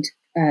Black-owned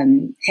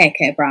hair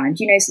care brand,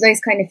 so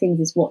those kind of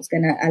things is what's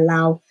going to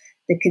allow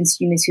the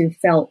consumers who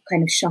felt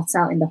kind of shut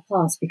out in the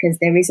past, because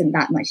there isn't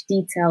that much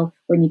detail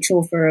when you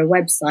trawl for a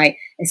website,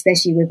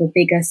 especially with a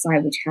bigger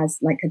site which has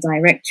like a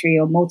directory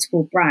or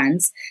multiple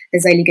brands.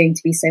 There's only going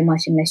to be so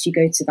much unless you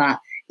go to that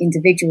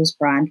individual's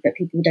brand, but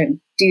people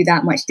don't do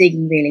that much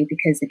digging really,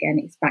 because again,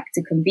 it's back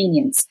to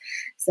convenience.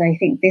 So I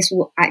think this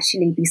will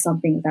actually be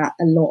something that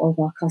a lot of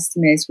our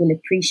customers will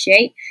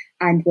appreciate.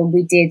 And when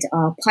we did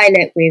our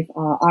pilot with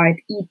our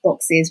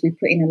e-boxes, we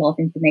put in a lot of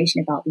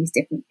information about these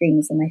different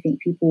things, and I think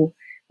people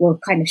were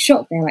kind of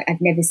shocked. They're like,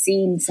 I've never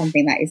seen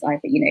something that is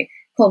either,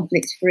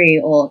 conflict free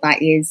or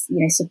that is,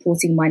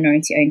 supporting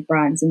minority owned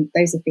brands. And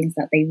those are things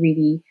that they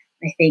really,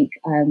 I think,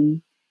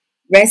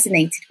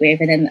 resonated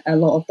with. And then a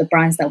lot of the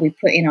brands that we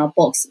put in our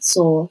box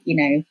saw,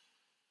 a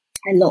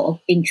lot of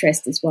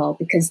interest as well,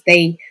 because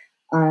they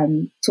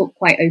talk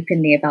quite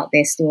openly about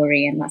their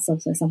story. And that's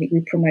also something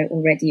we promote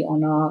already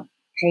on our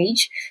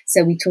page.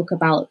 So we talk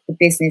about the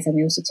business and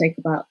we also talk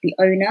about the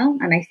owner,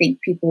 and I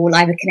think people will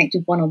either connect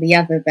with one or the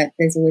other, but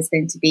there's always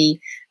going to be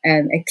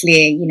a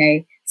clear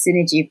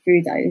synergy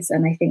through those.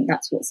 And I think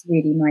that's what's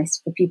really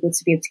nice for people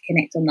to be able to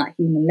connect on that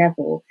human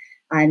level.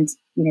 And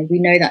we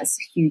know that's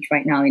huge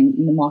right now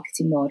in the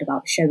marketing world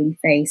about showing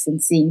face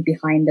and seeing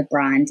behind the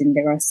brand, and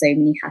there are so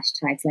many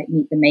hashtags like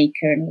Meet the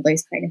Maker and all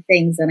those kind of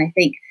things. And I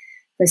think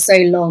for so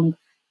long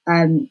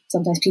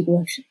sometimes people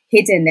have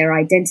hidden their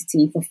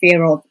identity for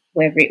fear of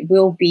whether it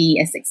will be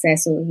a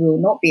success or it will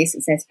not be a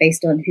success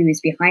based on who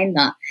is behind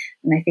that.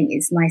 And I think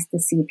it's nice to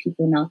see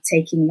people now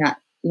taking that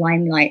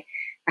limelight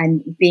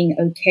and being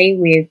okay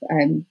with,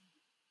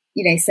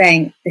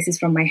 saying this is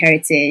from my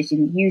heritage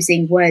and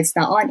using words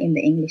that aren't in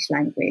the English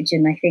language.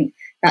 And I think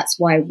that's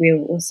why we're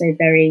also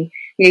very,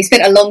 we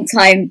spent a long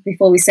time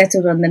before we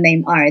settled on the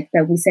name ARD,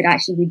 but we said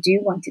actually we do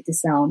want it to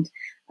sound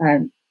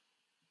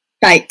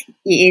like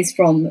it is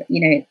from,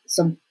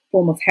 some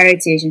form of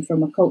heritage and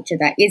from a culture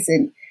that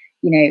isn't,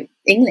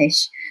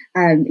 English,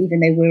 even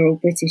though we're all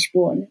British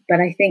born.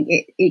 But I think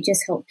it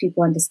just helps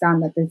people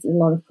understand that there's a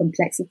lot of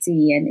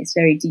complexity and it's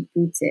very deep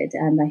rooted.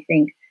 And I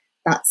think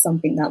that's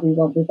something that we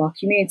want with our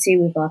community,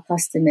 with our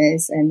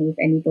customers, and with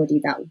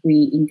anybody that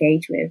we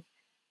engage with.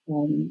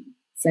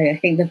 So I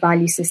think the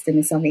value system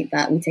is something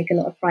that we take a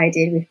lot of pride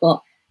in. We've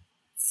got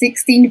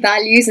 16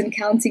 values and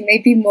counting,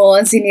 maybe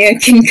more, Zinnia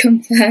can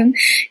confirm,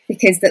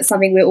 because that's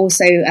something we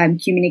also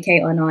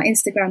communicate on our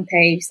Instagram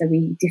page. So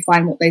we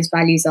define what those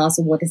values are.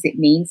 So what does it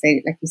mean? So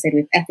like you said,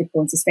 with ethical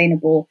and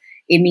sustainable,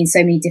 it means so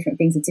many different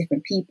things to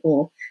different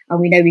people.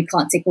 And we know we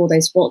can't tick all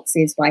those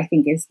boxes, but I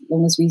think as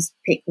long as we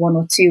pick one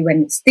or two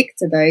and stick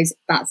to those,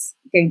 that's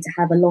going to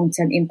have a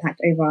long-term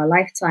impact over our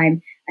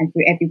lifetime and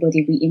through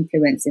everybody we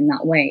influence in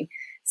that way.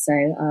 So,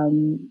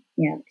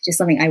 yeah, just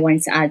something I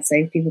wanted to add. So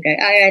if people go,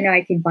 oh, I know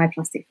I can buy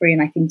plastic free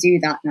and I can do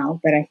that now,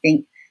 but I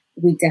think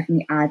we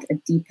definitely add a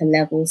deeper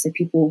level so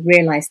people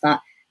realize that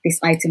this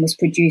item was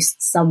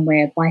produced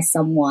somewhere by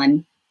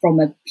someone from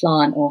a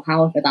plant or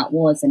however that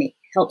was, and it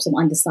helps them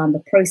understand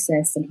the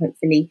process and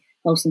hopefully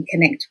helps them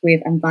connect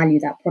with and value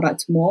that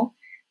product more,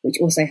 which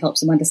also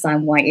helps them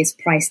understand why it's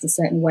priced a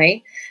certain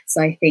way.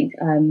 So I think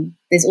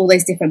there's all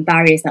those different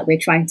barriers that we're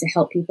trying to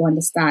help people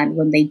understand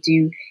when they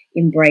do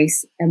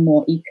embrace a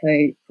more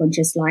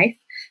eco-conscious life.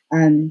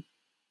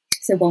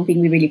 So one thing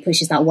we really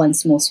push is that one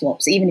small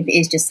swap. So even if it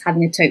is just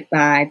having a tote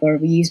bag or a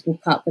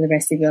reusable cup for the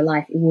rest of your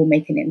life, it will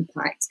make an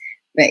impact.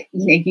 But,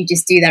 you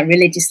just do that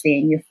religiously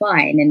and you're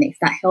fine. And if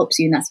that helps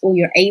you and that's all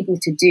you're able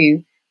to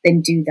do,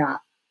 then do that.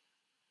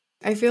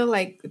 I feel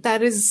like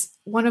that is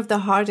one of the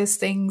hardest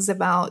things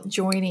about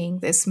joining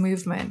this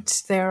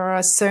movement. There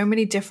are so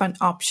many different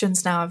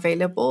options now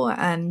available.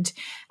 And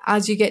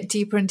as you get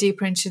deeper and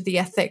deeper into the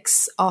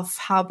ethics of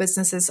how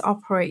businesses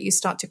operate, you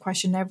start to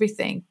question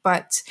everything.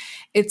 But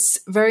it's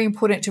very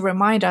important to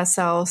remind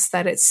ourselves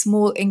that it's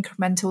small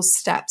incremental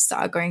steps that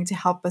are going to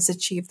help us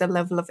achieve the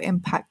level of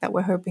impact that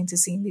we're hoping to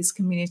see in these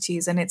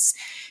communities. And it's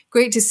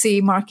great to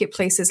see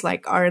marketplaces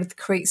like Arth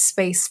create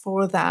space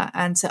for that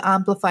and to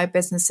amplify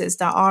businesses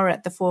that are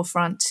at the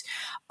forefront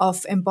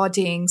of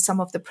embodying some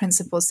of the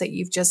principles that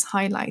you've just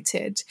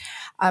highlighted.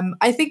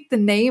 I think the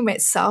name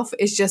itself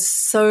is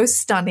just so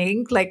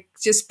stunning. Like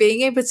just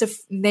being able to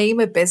name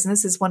a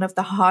business is one of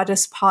the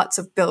hardest parts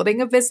of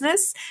building a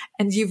business.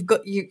 And you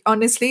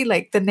honestly,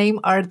 like the name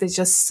Arth is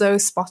just so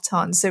spot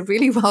on. So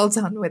really well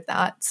done with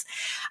that.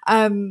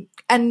 And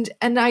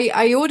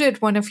I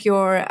ordered one of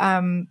your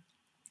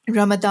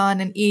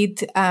Ramadan and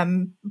Eid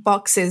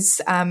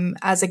boxes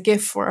as a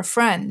gift for a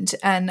friend.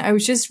 And I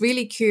was just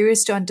really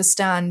curious to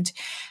understand,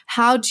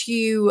 how do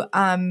you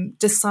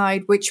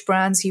decide which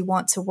brands you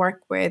want to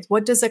work with?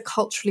 What does a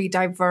culturally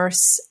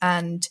diverse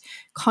and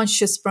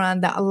conscious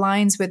brand that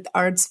aligns with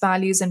Arth's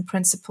values and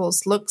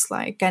principles looks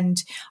like?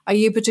 And are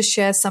you able to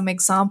share some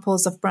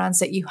examples of brands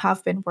that you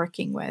have been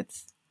working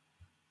with?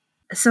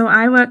 So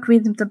I work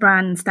with the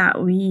brands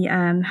that we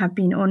have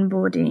been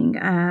onboarding.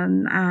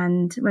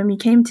 And when we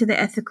came to the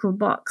ethical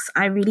box,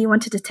 I really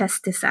wanted to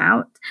test this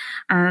out.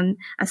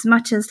 As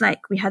much as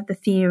like we had the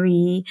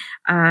theory,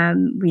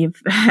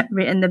 we've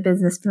written the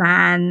business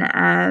plan.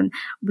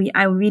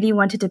 I really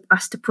wanted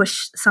us to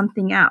push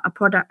something out, a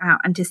product out,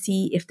 and to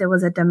see if there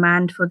was a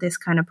demand for this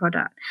kind of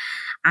product.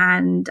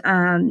 And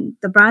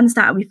the brands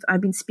that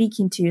I've been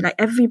speaking to, like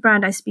every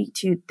brand I speak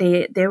to,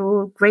 they're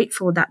all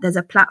grateful that there's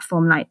a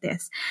platform like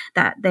this,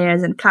 that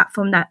there's a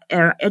platform that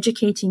are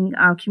educating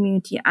our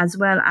community as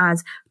well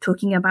as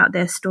talking about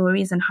their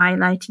stories and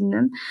highlighting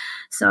them.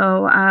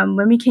 So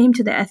when we came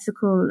to the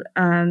ethical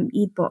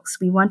Eid box,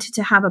 we wanted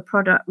to have a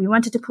product. We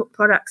wanted to put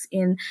products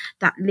in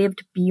that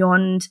lived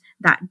beyond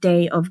that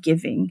day of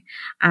giving,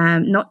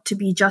 not to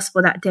be just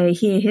for that day.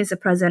 Here's a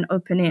present,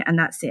 open it, and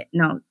that's it.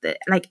 No,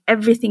 like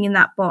everything in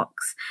that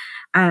box,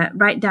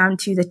 right down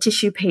to the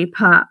tissue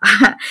paper.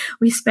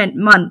 We spent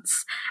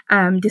months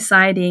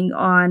deciding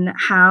on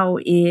how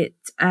it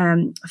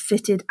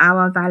fitted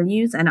our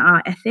values and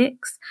our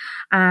ethics.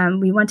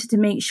 We wanted to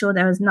make sure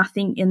there was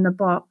nothing in the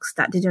box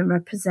that didn't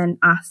represent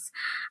us,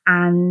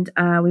 and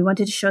we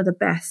wanted to show the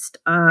best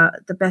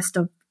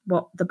of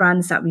what the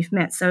brands that we've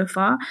met so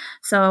far.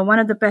 So one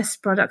of the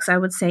best products I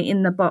would say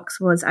in the box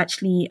was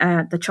actually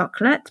the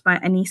chocolate by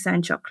Anissa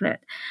and Chocolate.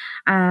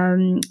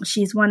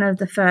 She's one of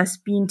the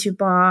first bean to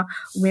bar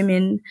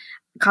women,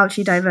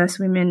 culturally diverse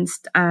women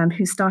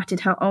who started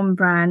her own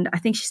brand. I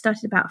think she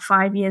started about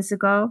 5 years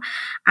ago.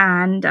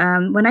 And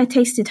when I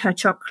tasted her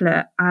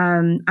chocolate,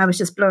 I was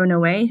just blown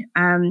away.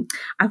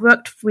 I've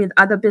worked with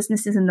other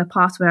businesses in the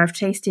past where I've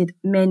tasted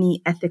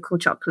many ethical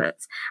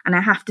chocolates. And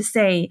I have to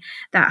say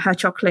that her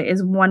chocolate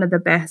is one of the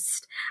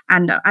best.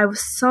 And I was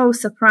so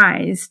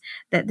surprised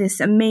that this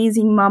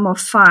amazing mom of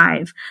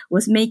 5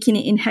 was making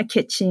it in her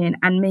kitchen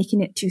and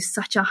making it to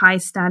such a high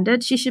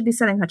standard. She should be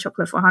selling her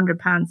chocolate for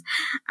 £100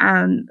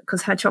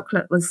 because her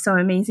chocolate was so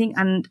amazing.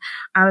 And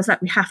I was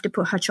like, we have to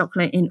put her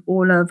chocolate in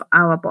all of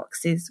our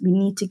boxes. We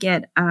need to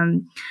get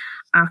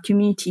our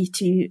community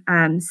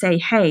to say,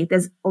 hey,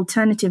 there's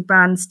alternative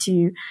brands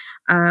to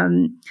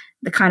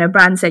the kind of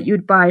brands that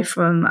you'd buy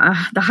from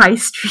the high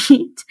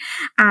street.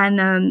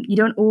 And you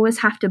don't always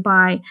have to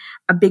buy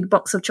a big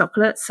box of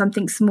chocolates,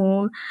 something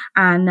small.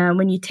 And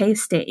when you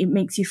taste it, it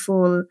makes you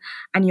full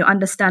and you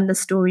understand the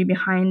story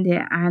behind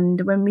it.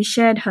 And when we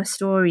shared her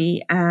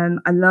story,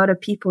 a lot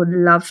of people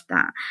loved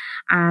that.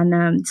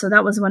 And so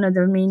that was one of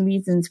the main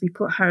reasons we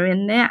put her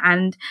in there.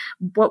 And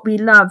what we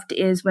loved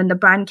is when the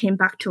brand came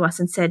back to us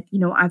and said, you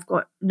know, I've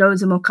got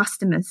loads of more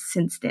customers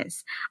since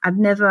this. I've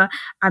never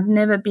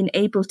been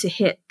able to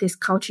hit this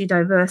culturally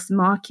diverse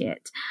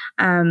market.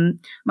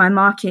 My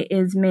market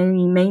is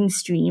mainly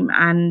mainstream,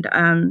 and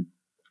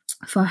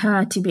for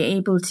her to be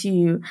able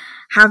to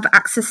have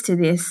access to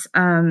this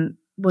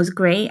was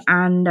great.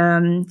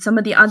 And some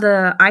of the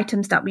other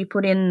items that we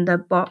put in the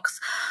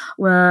box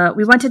were,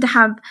 we wanted to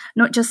have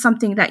not just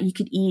something that you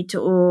could eat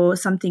or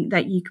something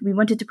that we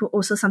wanted to put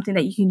also something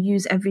that you can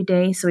use every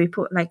day. So we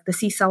put like the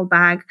Seacell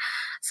bag,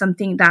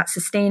 something that's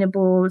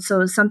sustainable.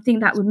 So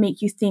something that would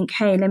make you think,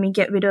 hey, let me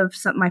get rid of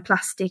my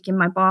plastic in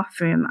my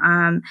bathroom.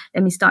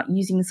 Let me start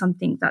using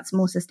something that's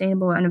more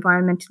sustainable and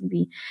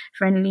environmentally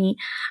friendly.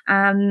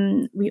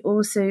 We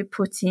also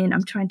put in,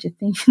 I'm trying to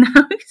think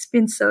now, it's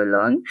been so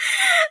long.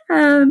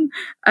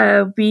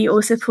 We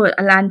also put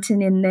a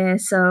lantern in there,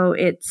 so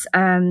it's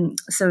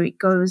so it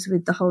goes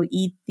with the whole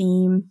Eid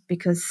theme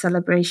because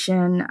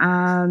celebration.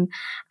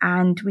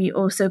 And we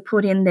also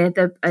put in there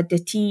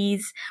the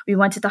teas. We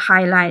wanted to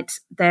highlight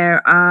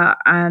there are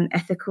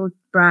ethical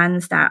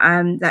brands that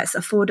that's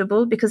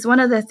affordable, because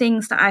one of the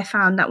things that I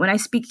found that when I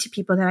speak to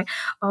people, they're like,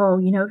 oh,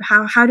 you know,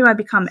 how do I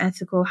become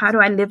ethical? How do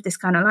I live this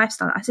kind of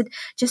lifestyle? I said,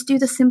 just do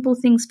the simple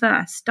things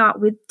first. Start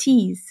with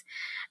teas.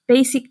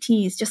 Basic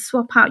teas, just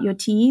swap out your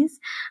teas,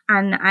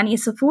 and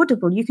it's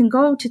affordable. You can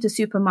go to the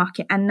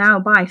supermarket and now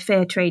buy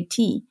fair trade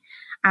tea,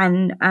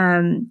 and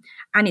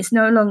it's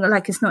no longer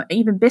like, it's not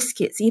even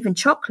biscuits, even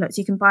chocolates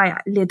you can buy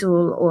at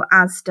Lidl or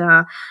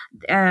Asda.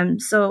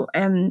 So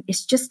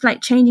it's just like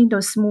changing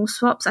those small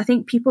swaps. I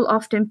think people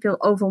often feel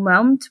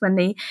overwhelmed when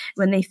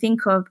they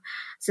think of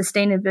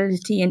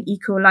sustainability and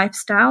eco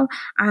lifestyle,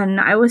 and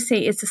I always say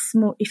it's a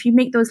small, if you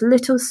make those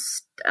little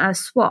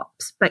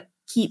swaps but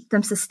keep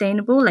them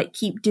sustainable, like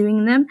keep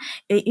doing them,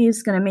 it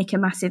is going to make a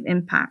massive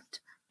impact.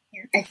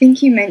 I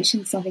think you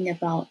mentioned something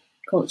about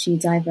culturally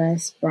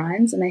diverse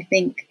brands, and I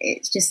think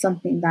it's just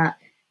something that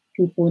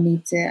people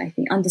need to, I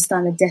think,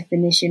 understand the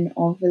definition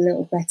of a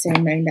little better,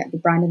 and knowing that the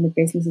brand and the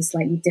business is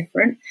slightly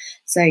different.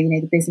 So, you know,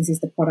 the business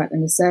is the product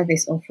and the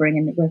service offering,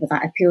 and whether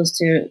that appeals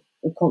to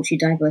a culturally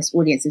diverse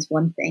audience is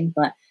one thing,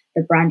 but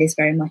the brand is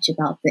very much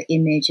about the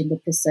image and the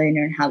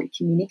persona and how it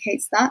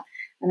communicates that.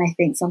 And I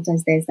think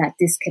sometimes there's that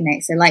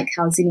disconnect. So like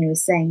how Zinnia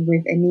was saying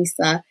with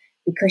Anissa,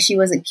 because she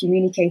wasn't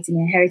communicating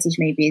her heritage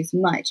maybe as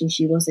much, and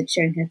she wasn't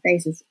showing her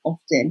face as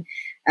often,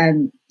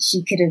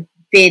 she could have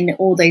been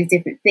all those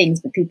different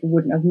things, but people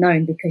wouldn't have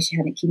known because she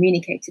hadn't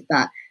communicated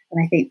that.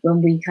 And I think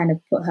when we kind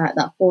of put her at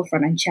that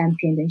forefront and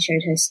championed and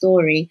showed her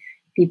story,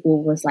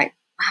 people was like,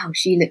 wow,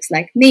 she looks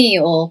like me,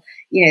 or,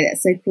 you know,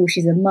 that's so cool,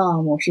 she's a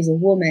mom, or she's a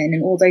woman,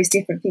 and all those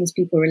different things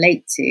people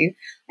relate to,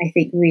 I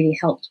think really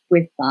helped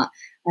with that.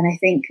 And I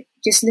think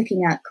just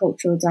looking at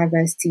cultural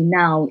diversity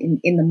now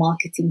in the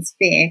marketing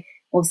sphere,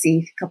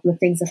 obviously a couple of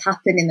things have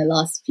happened in the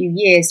last few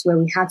years where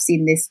we have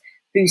seen this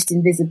boost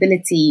in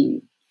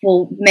visibility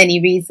for many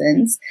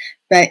reasons,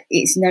 but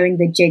it's knowing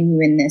the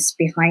genuineness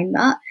behind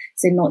that.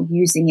 So not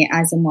using it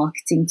as a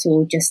marketing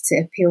tool just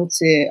to appeal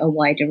to a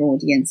wider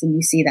audience. And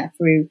you see that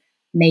through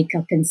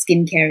makeup and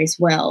skincare as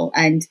well.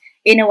 And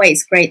in a way,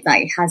 it's great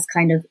that it has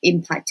kind of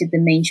impacted the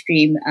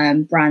mainstream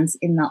brands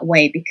in that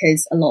way,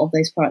 because a lot of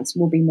those products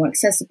will be more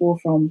accessible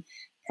from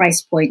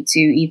price point to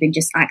even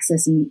just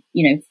access and,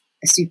 you know,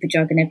 a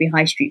Superdrug in every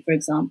high street, for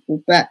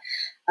example. But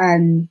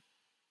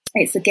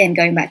it's again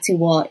going back to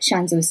what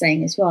Shanza was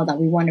saying as well, that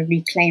we want to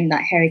reclaim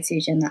that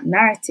heritage and that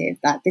narrative,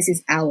 that this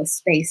is our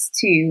space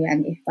too.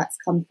 And if that's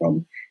come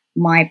from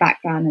my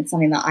background and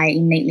something that I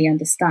innately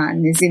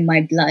understand is in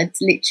my blood,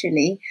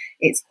 literally,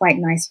 it's quite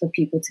nice for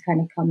people to kind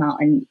of come out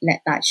and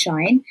let that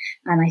shine.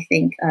 And I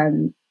think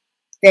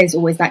there's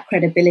always that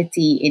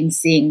credibility in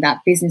seeing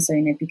that business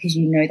owner, because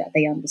you know that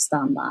they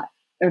understand that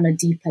on a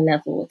deeper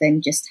level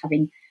than just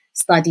having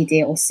studied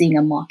it or seeing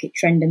a market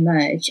trend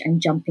emerge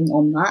and jumping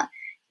on that,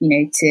 you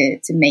know,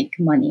 to make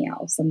money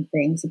out of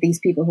something. So these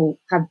people who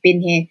have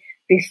been here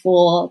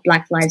before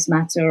Black Lives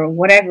Matter or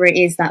whatever it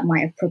is that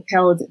might have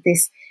propelled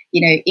this,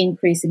 you know,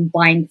 increase in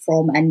buying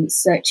from and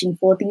searching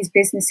for these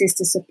businesses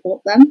to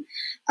support them.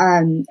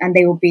 And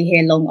they will be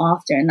here long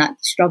after, and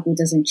that struggle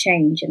doesn't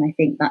change. And I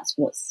think that's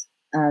what's,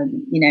 you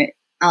know,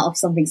 out of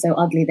something so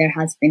ugly, there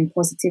has been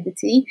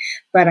positivity.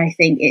 But I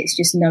think it's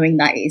just knowing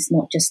that it's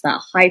not just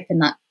that hype,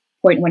 and that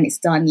point when it's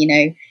done, you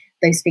know,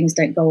 those things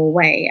don't go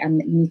away,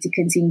 and you need to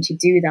continue to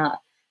do that.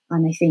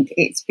 And I think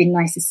it's been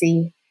nice to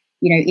see,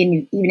 you know,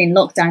 even in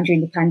lockdown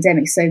during the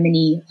pandemic, so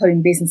many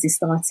home businesses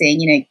starting,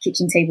 you know,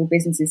 kitchen table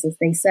businesses, as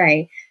they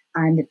say,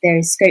 and there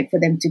is scope for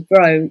them to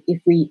grow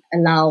if we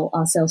allow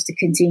ourselves to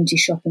continue to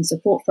shop and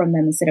support from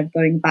them instead of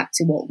going back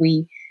to what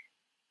we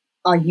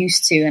are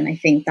used to. And I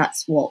think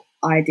that's what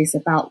ARD is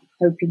about,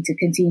 hoping to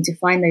continue to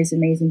find those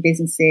amazing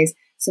businesses,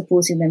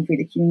 supporting them through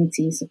the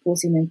community,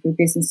 supporting them through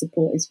business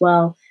support as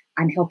well,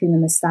 and helping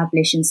them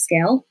establish and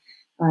scale.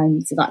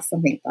 So that's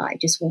something that I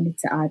just wanted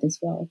to add as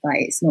well, that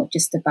it's not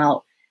just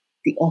about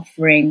the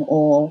offering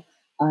or,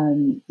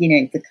 you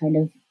know, the kind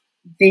of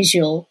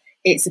visual,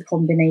 it's a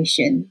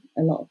combination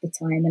a lot of the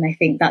time. And I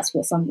think that's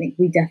something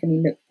we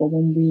definitely look for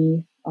when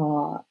we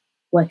are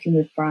working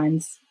with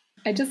brands.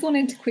 I just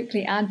wanted to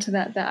quickly add to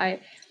that I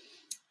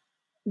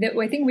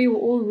think we were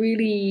all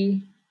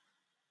really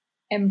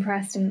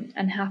impressed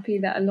and happy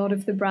that a lot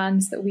of the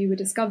brands that we were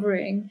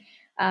discovering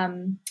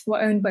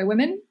were owned by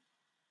women.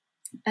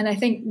 And I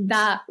think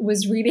that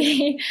was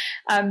really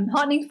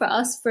heartening for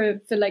us for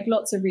like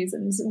lots of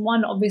reasons.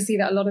 One, obviously,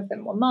 that a lot of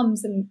them were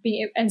mums, and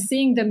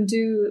seeing them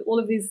do all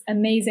of these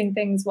amazing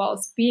things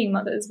whilst being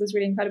mothers was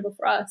really incredible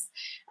for us.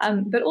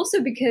 But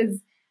also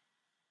because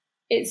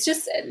it's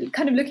just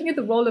kind of looking at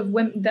the role of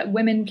that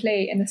women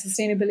play in the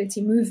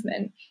sustainability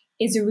movement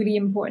is a really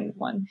important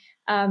one.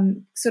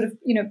 Sort of,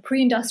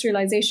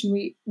 pre-industrialization,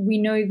 we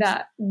know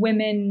that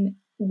women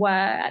were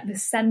at the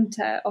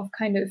center of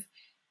kind of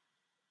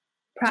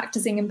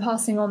practicing and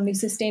passing on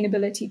these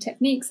sustainability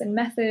techniques and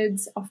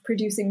methods of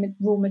producing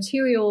raw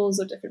materials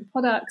or different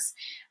products.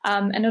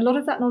 And a lot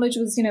of that knowledge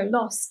was,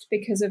 lost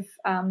because of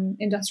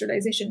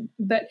industrialization.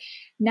 But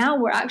now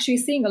we're actually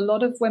seeing a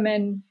lot of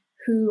women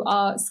who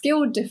are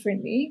skilled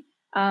differently.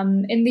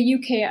 In the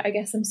UK, I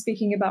guess I'm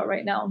speaking about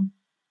right now,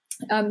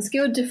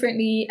 skilled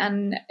differently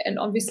and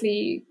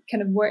obviously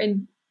kind of were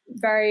in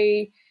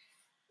very,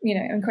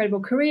 incredible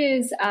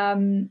careers,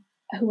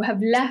 who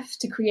have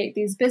left to create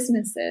these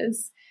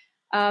businesses,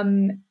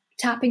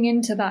 tapping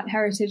into that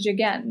heritage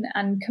again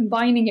and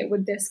combining it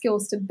with their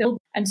skills to build,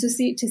 and to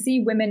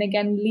see women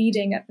again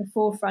leading at the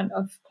forefront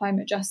of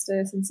climate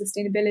justice and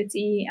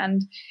sustainability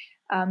and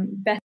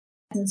best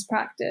business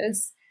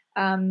practice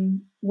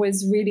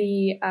was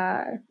really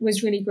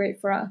great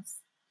for us.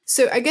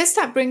 So I guess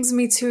that brings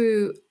me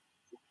to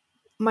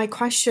my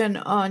question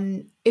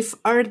on, if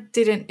art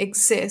didn't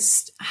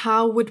exist,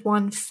 how would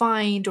one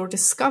find or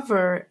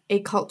discover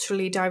a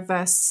culturally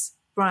diverse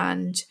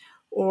brand,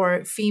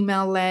 or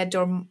female-led,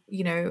 or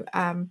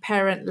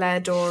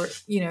parent-led, or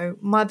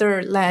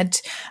mother-led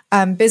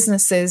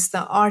businesses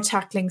that are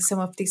tackling some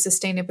of these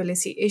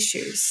sustainability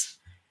issues?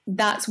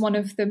 That's one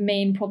of the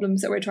main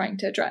problems that we're trying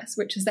to address,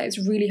 which is that it's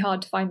really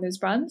hard to find those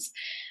brands.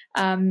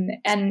 And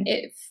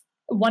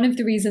one of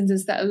the reasons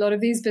is that a lot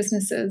of these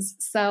businesses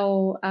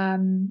sell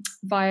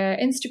via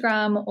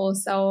Instagram or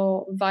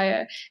sell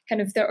via kind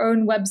of their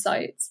own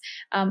websites.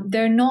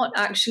 They're not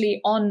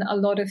actually on a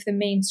lot of the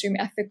mainstream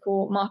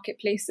ethical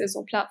marketplaces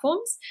or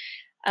platforms.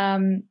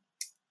 And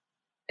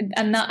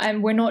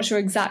we're not sure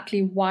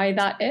exactly why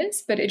that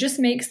is, but it just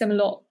makes them a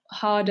lot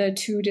harder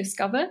to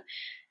discover.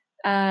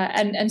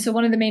 And so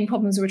one of the main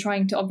problems we're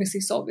trying to obviously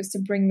solve is to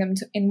bring them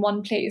in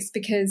one place,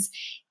 because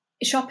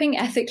shopping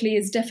ethically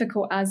is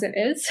difficult as it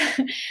is.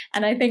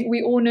 And I think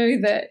we all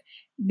know that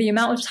the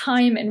amount of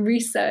time and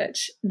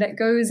research that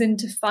goes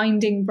into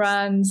finding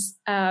brands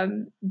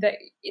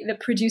that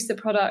produce the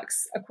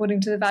products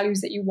according to the values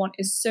that you want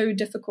is so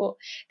difficult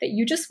that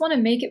you just want to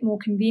make it more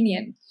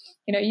convenient.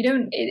 You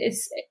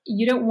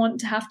don't want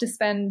to have to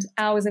spend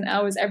hours and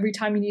hours every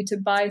time you need to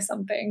buy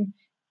something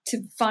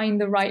to find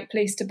the right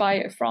place to buy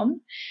it from.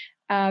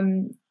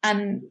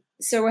 And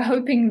so we're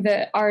hoping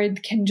that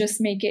Ard can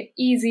just make it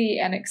easy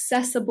and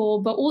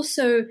accessible, but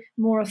also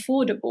more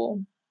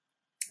affordable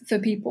for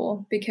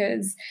people,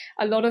 because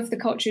a lot of the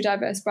culturally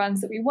diverse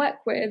brands that we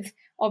work with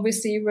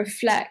obviously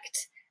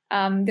reflect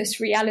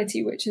this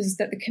reality, which is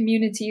that the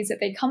communities that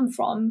they come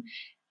from,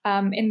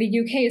 in the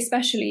UK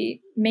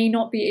especially, may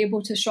not be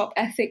able to shop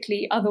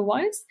ethically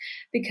otherwise,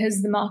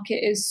 because the market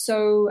is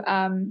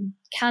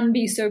can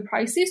be so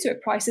pricey, so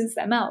it prices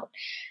them out.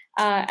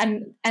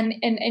 And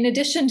in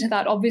addition to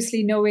that,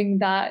 obviously knowing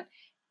that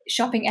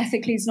shopping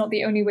ethically is not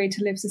the only way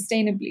to live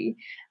sustainably.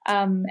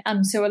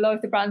 And so a lot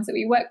of the brands that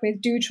we work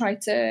with do try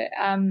to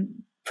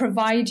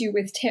provide you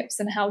with tips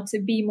on how to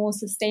be more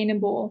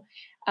sustainable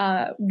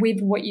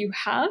with what you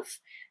have.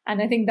 And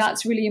I think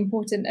that's really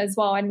important as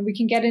well. And we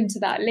can get into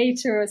that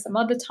later or some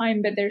other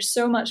time, but there's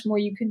so much more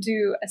you can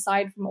do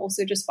aside from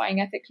also just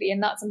buying ethically.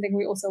 And that's something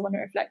we also want to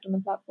reflect on the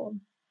platform.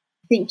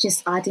 I think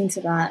just adding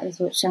to that is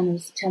what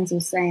Chans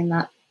was saying,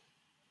 that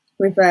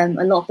with a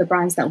lot of the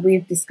brands that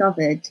we've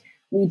discovered,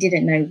 we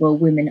didn't know were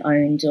women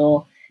owned,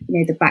 or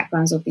the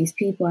backgrounds of these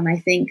people. And I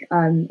think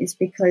it's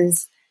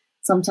because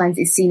sometimes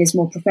it's seen as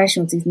more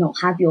professional to not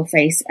have your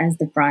face as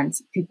the brand.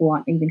 People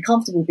aren't even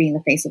comfortable being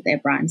the face of their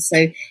brand,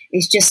 so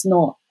it's just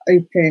not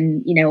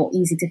open, or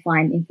easy to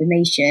find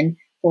information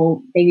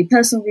for maybe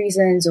personal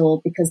reasons,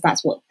 or because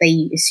that's what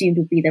they assumed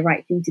would be the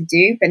right thing to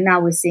do. But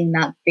now we're seeing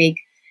that big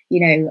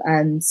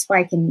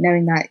spike in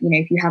knowing that,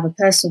 if you have a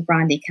personal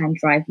brand, it can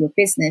drive your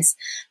business.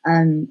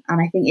 And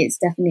I think it's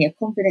definitely a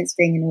confidence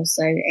thing, and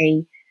also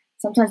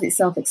sometimes it's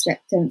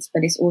self-acceptance,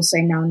 but it's also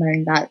now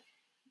knowing that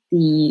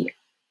the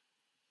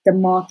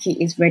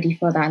market is ready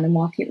for that and the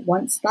market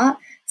wants that.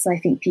 So I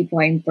think people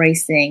are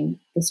embracing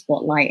the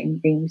spotlight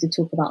and being able to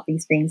talk about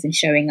these things and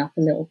showing up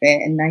a little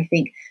bit. And I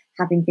think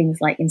having things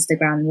like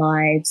Instagram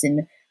lives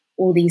and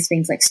all these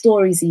things like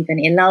stories, even,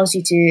 it allows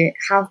you to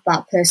have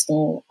that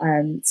personal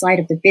side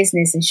of the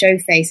business and show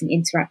face and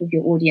interact with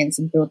your audience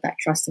and build that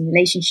trust and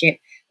relationship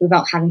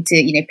without having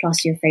to,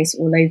 plaster your face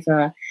all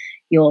over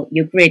your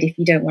grid if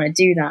you don't want to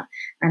do that.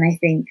 And I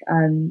think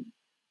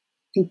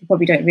people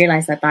probably don't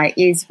realize that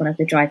is one of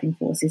the driving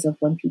forces of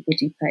when people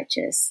do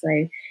purchase.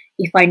 So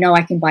if I know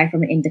I can buy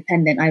from an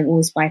independent, I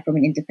always buy from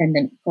an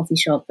independent coffee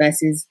shop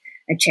versus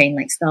a chain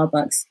like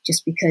Starbucks,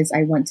 just because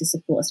I want to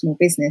support a small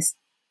business.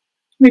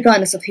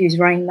 regardless of who's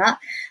running that.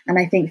 And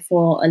I think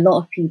for a lot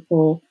of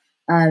people,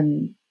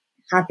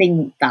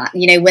 having that,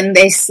 when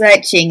they're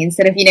searching,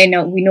 instead of,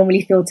 we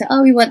normally filter,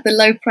 we want the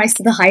low price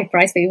to the high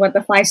price, but we want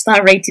the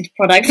 5-star rated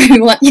product. We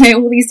want,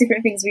 all these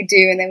different things we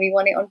do, and then we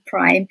want it on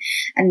Prime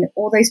and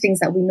all those things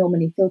that we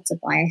normally filter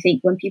by. I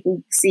think when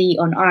people see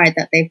on Ard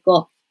that they've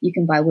got, you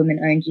can buy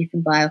women owned, you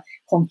can buy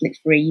conflict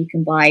free, you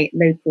can buy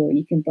local,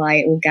 you can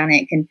buy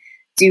organic, and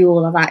do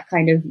all of that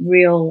kind of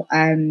real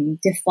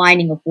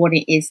defining of what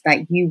it is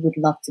that you would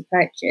love to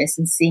purchase,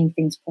 and seeing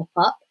things pop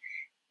up,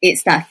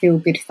 it's that feel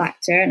good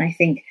factor. And I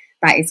think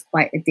that is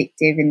quite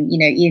addictive. And,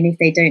 even if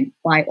they don't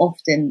buy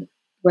often,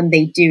 when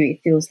they do, it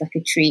feels like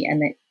a treat,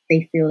 and that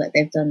they feel that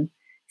they've done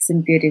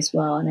some good as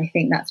well. And I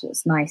think that's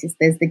what's nice, is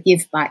there's the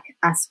give back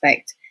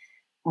aspect.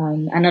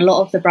 And a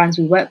lot of the brands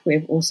we work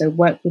with also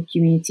work with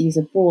communities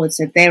abroad.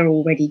 So they're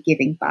already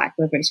giving back,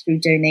 whether it's through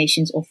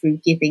donations or through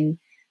giving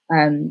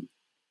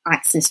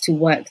access to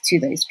work to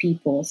those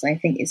people. So I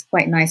think it's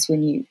quite nice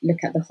when you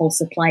look at the whole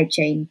supply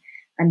chain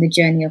and the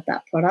journey of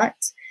that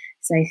product.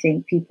 So I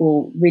think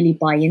people really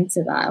buy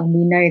into that. And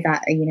we know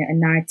that, a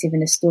narrative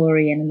and a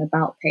story and an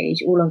about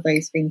page, all of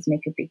those things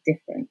make a big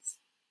difference.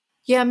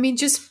 Yeah, I mean,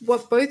 just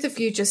what both of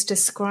you just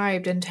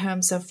described in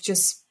terms of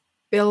just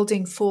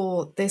building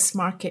for this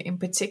market in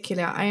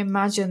particular, I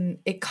imagine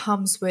it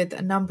comes with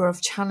a number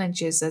of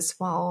challenges as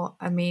well.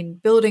 I mean,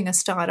 building a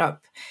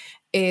startup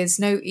is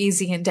no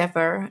easy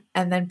endeavor.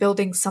 And then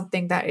building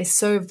something that is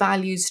so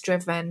values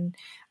driven,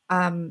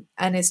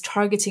 and is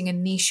targeting a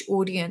niche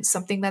audience,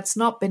 something that's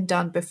not been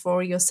done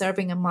before. You're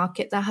serving a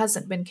market that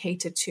hasn't been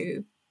catered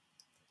to.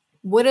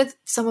 What are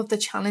some of the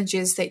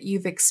challenges that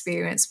you've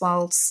experienced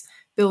whilst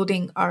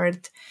building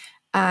Ard,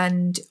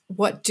 and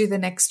what do the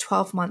next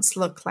 12 months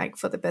look like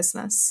for the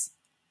business?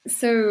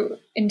 So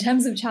in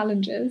terms of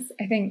challenges,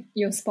 I think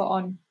you're spot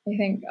on. I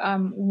think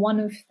one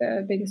of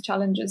the biggest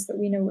challenges that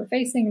we know we're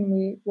facing, and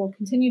we will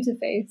continue to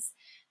face,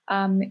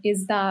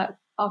 is that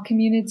our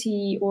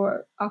community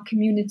or our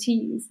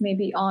communities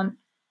maybe aren't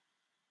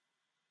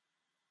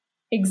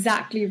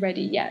exactly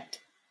ready yet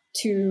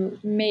to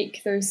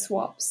make those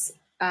swaps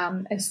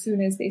as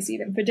soon as they see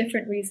them, for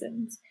different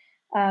reasons.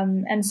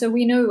 And so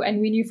we know, and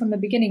we knew from the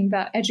beginning,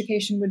 that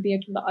education would be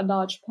a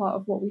large part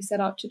of what we set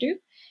out to do.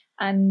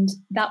 And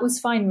that was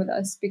fine with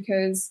us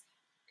because,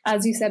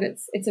 as you said,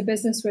 it's a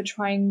business we're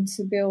trying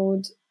to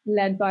build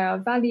led by our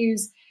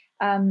values.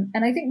 And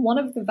I think one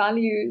of the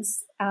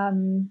values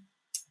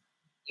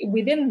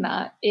within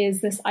that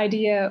is this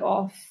idea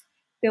of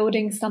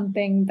building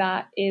something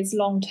that is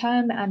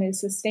long-term and is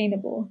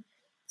sustainable.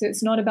 So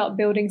it's not about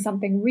building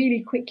something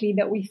really quickly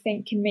that we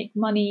think can make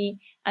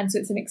money, and so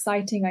it's an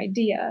exciting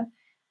idea.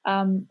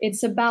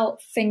 It's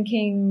about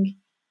thinking,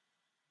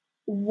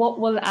 what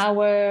will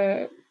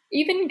our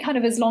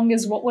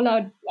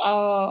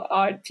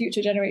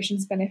future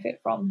generations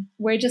benefit from?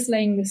 We're just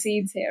laying the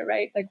seeds here,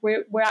 right? Like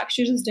we're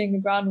actually just doing the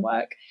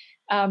groundwork.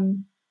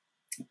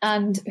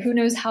 And who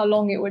knows how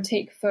long it would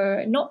take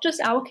for not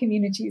just our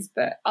communities,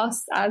 but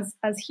us as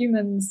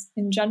humans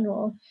in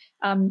general,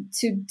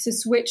 to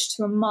switch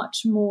to a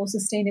much more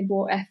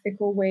sustainable,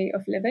 ethical way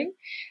of living.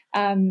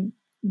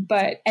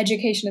 But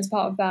education is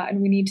part of that,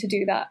 and we need to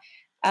do that.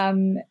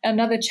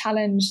 Another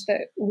challenge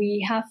that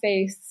we have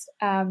faced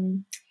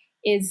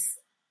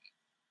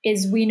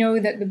is we know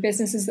that the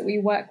businesses that we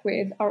work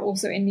with are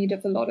also in need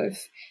of a lot of,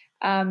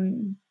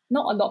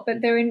 not a lot,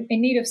 but they're in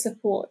need of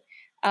support.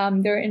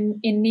 They're in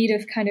need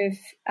of kind of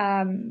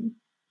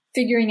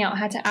figuring out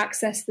how to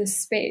access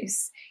this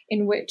space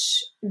in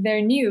which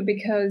they're new,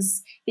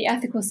 because the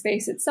ethical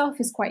space itself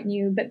is quite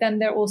new, but then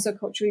they're also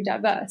culturally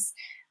diverse.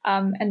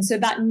 And so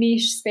that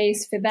niche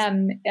space for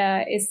them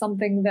is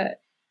something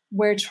that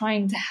we're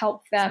trying to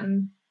help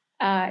them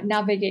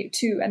navigate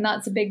to. And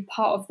that's a big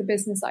part of the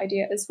business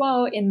idea as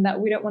well, in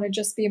that we don't want to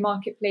just be a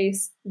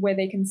marketplace where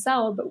they can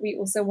sell, but we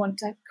also want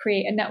to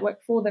create a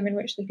network for them in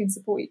which they can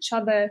support each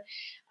other.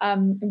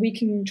 We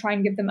can try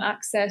and give them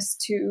access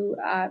to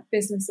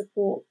business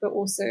support, but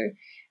also,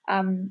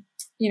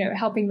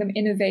 helping them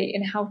innovate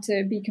in how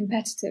to be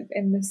competitive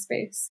in this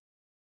space.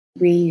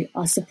 We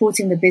are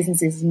supporting the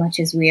businesses as much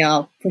as we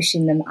are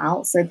pushing them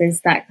out. So there's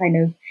that kind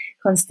of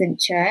constant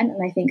churn.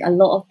 And I think a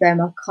lot of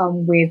them are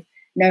come with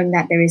knowing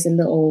that there is a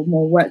little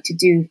more work to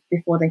do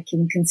before they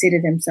can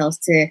consider themselves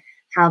to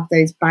have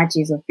those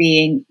badges of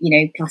being,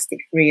 plastic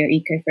free or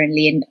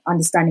eco-friendly, and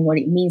understanding what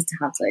it means to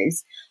have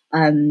those,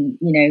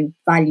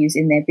 values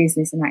in their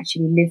business and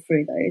actually live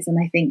through those. And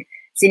I think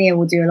Zinnia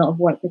will do a lot of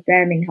work with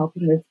them in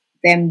helping with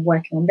them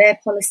working on their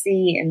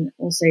policy, and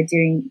also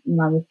doing in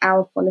line with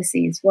our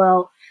policy as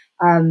well.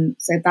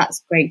 So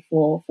that's great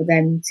for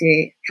them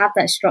to have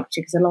that structure,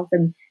 because a lot of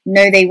them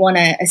know they want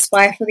to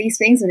aspire for these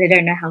things, but they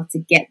don't know how to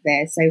get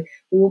there. So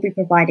we will be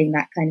providing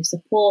that kind of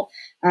support,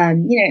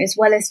 as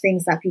well as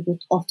things that people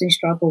often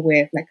struggle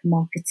with, like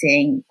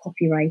marketing,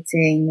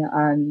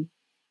 copywriting,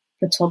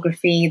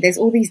 photography. There's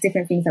all these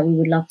different things that we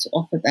would love to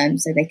offer them,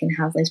 so they can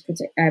have those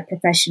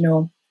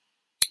professional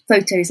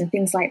photos and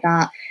things like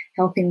that,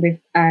 helping with,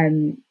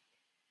 going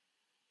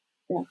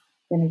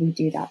to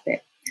redo that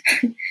bit.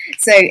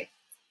 So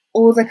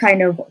all the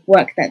kind of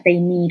work that they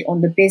need on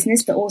the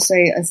business, but also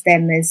as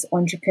them as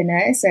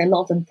entrepreneurs. So a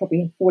lot of them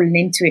probably have fallen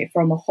into it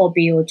from a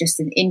hobby or just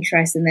an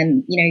interest. And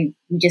then, you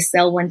just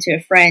sell one to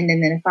a friend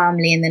and then a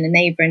family and then a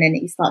neighbor, and then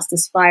it starts to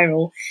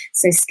spiral.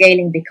 So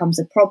scaling becomes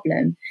a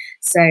problem.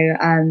 So,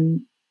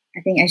 I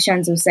think as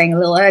Shanza was saying a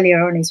little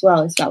earlier on as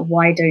well, it's like,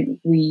 why don't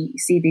we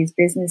see these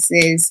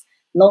businesses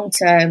long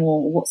term,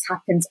 or what's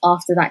happened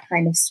after that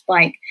kind of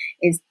spike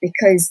is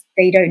because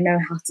they don't know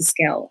how to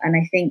scale. And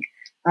I think,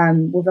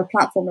 with a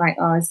platform like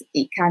ours,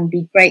 it can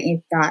be great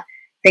if that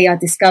they are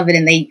discovered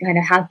and they kind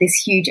of have this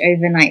huge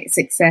overnight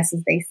success,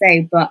 as they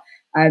say, but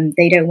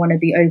they don't want to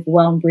be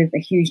overwhelmed with a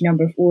huge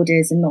number of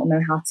orders and not know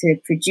how to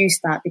produce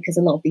that, because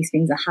a lot of these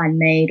things are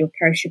handmade or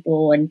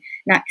perishable and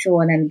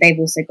natural. And then they've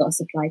also got a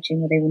supply chain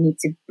where they will need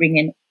to bring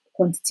in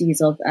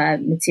quantities of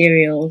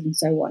materials and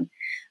so on.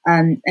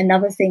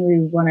 Another thing we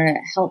want to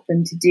help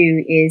them to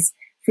do is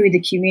through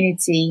the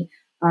community,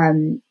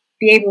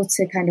 be able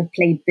to kind of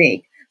play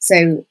big.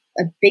 So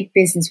a big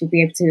business will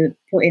be able to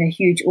put in a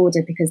huge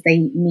order because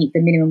they meet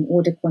the minimum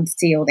order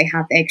quantity, or they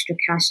have the extra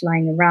cash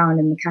lying around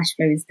and the cash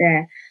flow is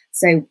there.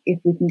 So if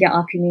we can get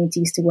our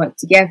communities to work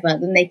together,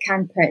 then they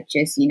can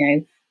purchase,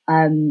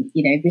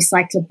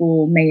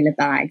 recyclable mailer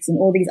bags and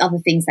all these other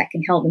things that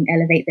can help them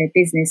elevate their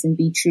business and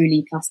be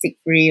truly plastic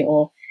free,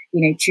 or,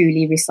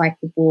 truly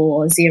recyclable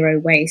or zero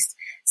waste.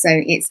 So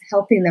it's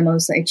helping them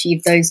also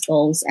achieve those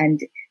goals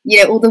and,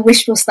 all the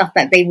wishful stuff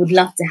that they would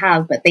love to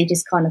have, but they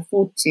just can't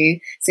afford to.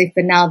 So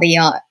for now, they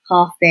are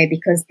half there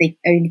because they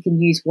only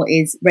can use what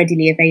is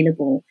readily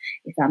available,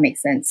 if that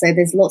makes sense. So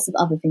there's lots of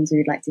other things we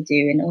would like to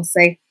do. And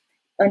also,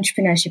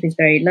 entrepreneurship is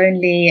very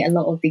lonely. A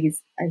lot of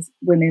these as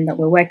women that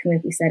we're working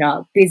with, we said,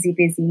 are busy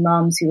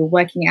mums who are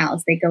working out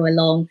as they go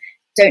along,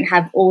 don't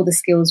have all the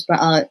skills, but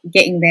are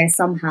getting there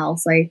somehow.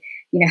 So,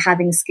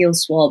 having skill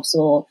swaps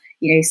or,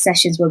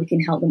 sessions where we can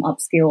help them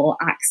upskill or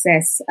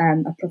access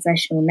a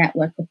professional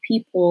network of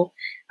people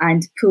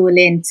and pool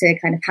in to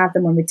kind of have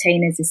them on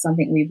retainers is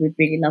something we would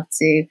really love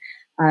to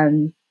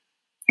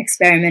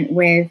experiment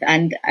with.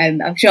 And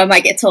I'm sure I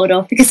might get told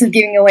off because I'm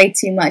giving away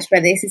too much,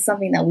 but this is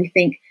something that we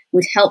think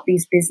would help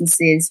these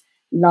businesses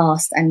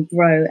last and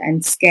grow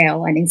and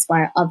scale and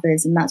inspire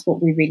others. And that's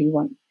what we really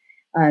want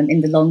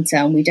in the long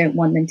term. We don't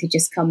want them to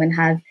just come and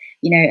have,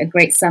 a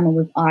great summer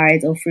with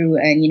Ard or through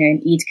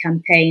an Eid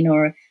campaign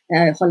or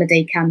a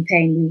holiday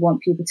campaign. We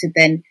want people to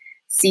then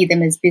see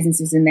them as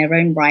businesses in their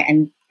own right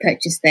and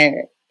purchase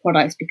their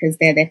products because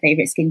they're their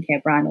favorite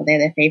skincare brand, or they're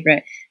their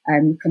favorite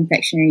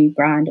confectionery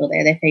brand, or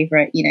they're their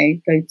favorite,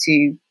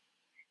 go-to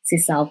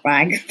Sisal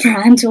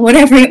brand or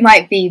whatever it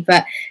might be.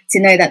 But to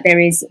know that there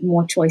is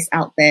more choice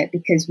out there,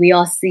 because we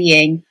are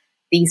seeing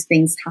these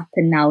things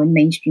happen now in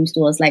mainstream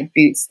stores like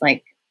Boots,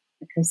 like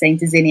I was saying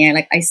to Zinnia,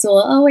 like I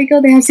saw, oh my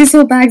God, they have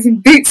Sisal bags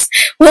and Boots.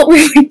 What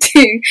would we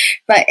do?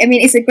 But I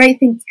mean, it's a great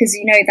thing because,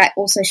 that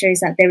also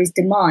shows that there is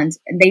demand,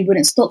 and they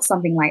wouldn't stock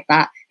something like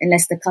that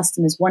unless the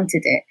customers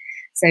wanted it.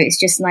 So it's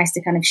just nice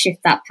to kind of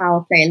shift that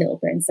power play a little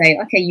bit and say,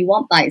 okay, you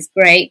want that, it's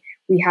great.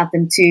 We have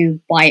them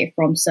to buy it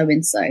from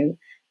so-and-so.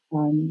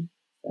 So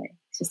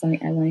it's just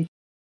something I wanted.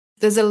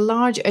 There's a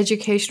large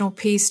educational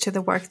piece to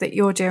the work that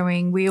you're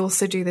doing. We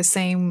also do the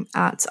same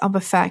at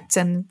UpEffect,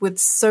 and with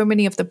so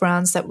many of the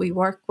brands that we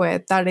work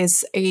with, that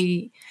is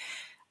it's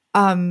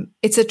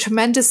a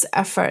tremendous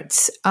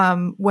effort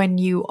when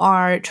you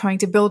are trying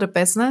to build a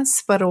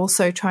business, but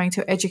also trying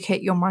to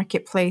educate your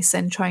marketplace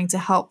and trying to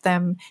help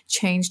them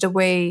change the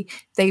way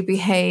they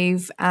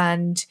behave,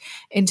 and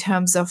in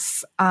terms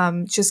of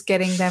just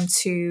getting them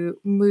to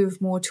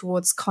move more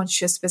towards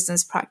conscious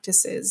business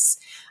practices.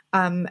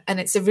 And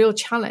it's a real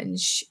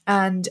challenge.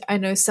 And I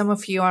know some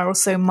of you are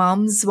also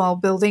moms while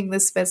building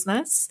this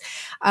business.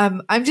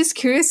 I'm just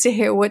curious to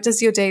hear, what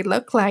does your day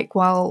look like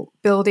while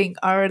building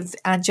Ard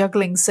and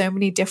juggling so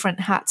many different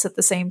hats at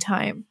the same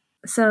time?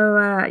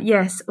 So,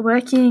 yes,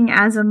 working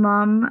as a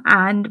mom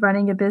and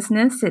running a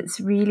business, it's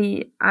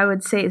really, I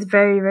would say it's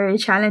very, very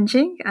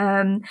challenging.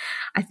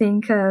 I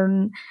think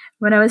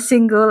when I was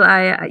single,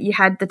 you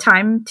had the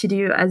time to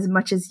do as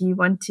much as you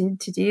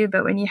wanted to do.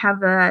 But when you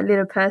have a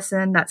little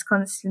person that's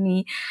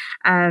constantly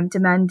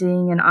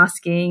demanding and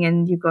asking,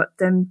 and you've got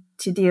them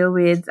to deal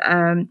with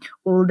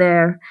all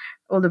the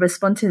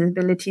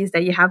responsibilities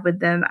that you have with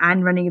them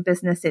and running a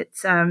business, it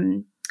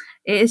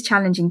is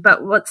challenging.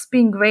 But what's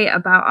been great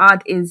about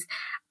Ard is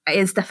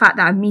the fact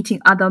that I'm meeting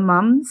other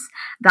mums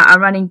that are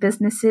running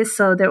businesses,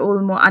 so they're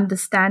all more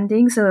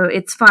understanding. So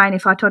it's fine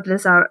if our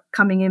toddlers are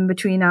coming in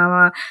between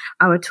our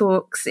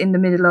talks in the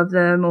middle of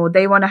them, or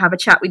they want to have a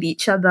chat with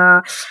each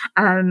other.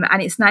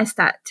 And it's nice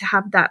that to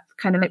have that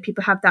kind of like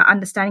people have that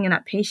understanding and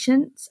that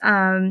patience.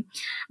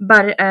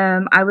 But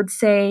I would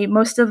say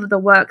most of the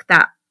work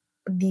that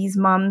these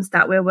mums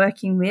that we're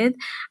working with,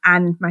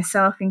 and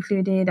myself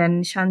included,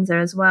 and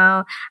Shanza as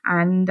well,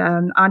 and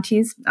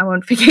aunties, I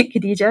won't forget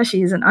Khadija,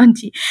 she's an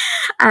auntie,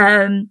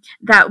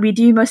 that we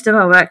do most of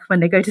our work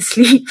when they go to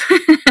sleep.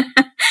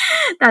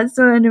 that's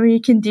when we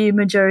can do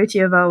majority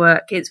of our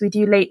work. We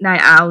do late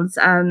night owls.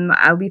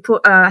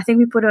 I think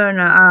we put on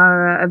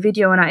a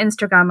video on our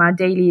Instagram, our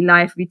daily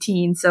life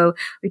routine. So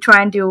we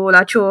try and do all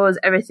our chores,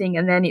 everything,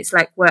 and then it's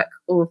like work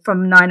or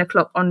from 9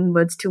 o'clock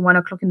onwards to 1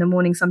 o'clock in the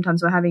morning.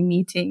 Sometimes we're having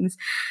meetings.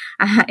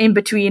 In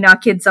between, our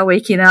kids are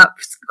waking up,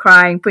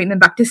 crying, putting them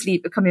back to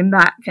sleep, coming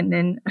back, and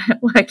then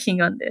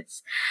working on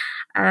this.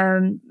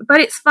 But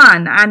it's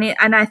fun,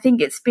 and I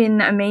think it's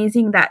been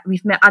amazing that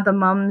we've met other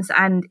mums,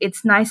 and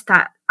it's nice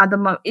that other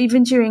mums,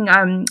 even during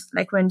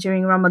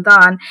during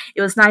Ramadan,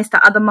 it was nice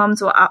that other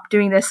mums were up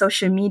doing their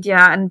social media,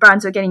 and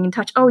brands were getting in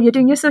touch. Oh, you're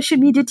doing your social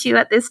media too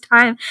at this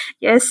time?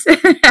 Yes.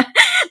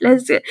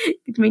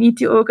 We need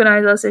to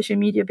organize our social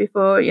media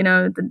before,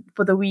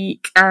 for the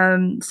week.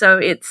 So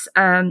it's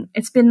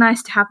been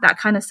nice to have that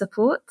kind of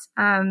support,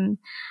 and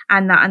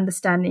that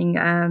understanding.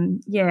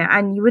 And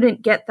you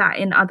wouldn't get that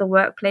in other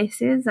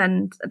workplaces.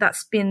 And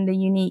that's been the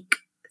unique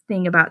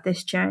thing about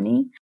this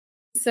journey.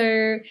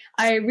 So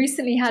I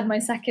recently had my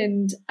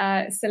second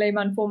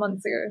Suleiman 4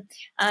 months ago.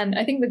 And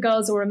I think the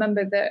girls will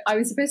remember that I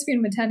was supposed to be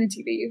on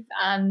maternity leave.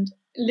 And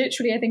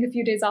literally, I think a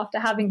few days after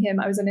having him,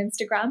 I was on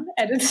Instagram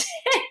editing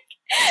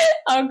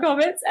our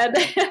comments and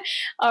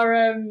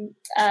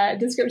our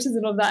descriptions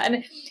and all that.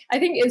 And I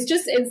think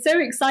it's so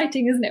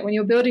exciting, isn't it, when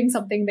you're building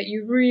something that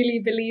you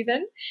really believe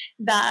in,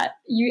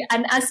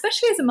 and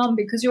especially as a mum,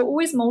 because you're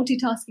always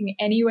multitasking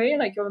anyway,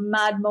 like you're a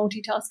mad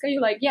multitasker.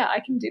 You're like, yeah,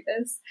 I can do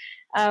this.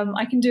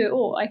 I can do it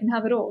all. I can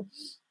have it all.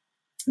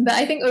 But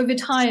I think over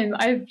time,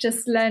 I've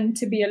just learned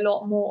to be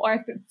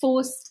I've been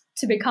forced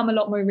to become a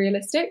lot more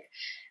realistic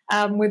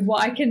with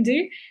what I can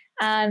do.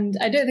 And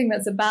I don't think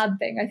that's a bad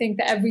thing. I think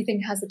that everything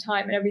has a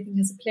time and everything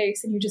has a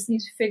place, and you just need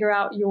to figure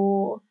out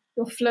your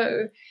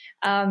flow.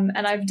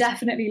 And I've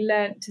definitely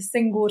learned to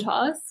single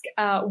task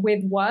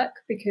with work,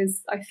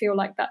 because I feel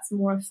like that's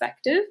more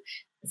effective.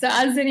 So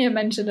as Zinnia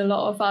mentioned, a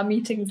lot of our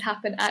meetings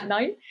happen at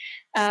night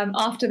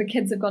after the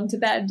kids have gone to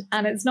bed.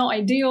 And it's not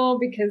ideal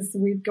because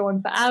we go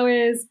on for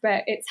hours,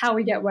 but it's how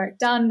we get work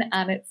done.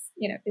 And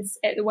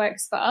it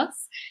works for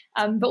us.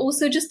 But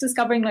also just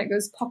discovering like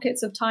those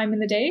pockets of time in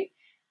the day.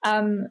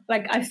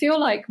 I feel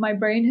like my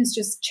brain has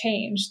just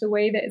changed. The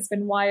way that it's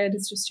been wired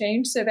has just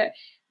changed, so that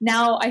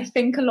now I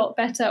think a lot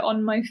better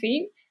on my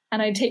feet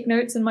and I take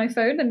notes on my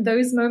phone, and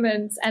those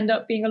moments end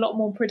up being a lot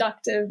more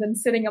productive than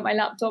sitting at my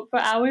laptop for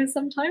hours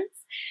sometimes.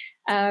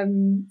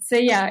 So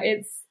yeah,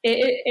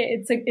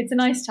 it's a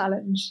nice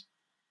challenge,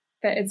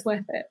 but it's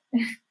worth it.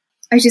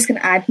 I was just going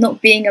to add,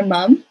 not being a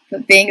mum,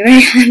 but being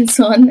very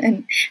hands-on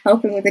and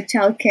helping with the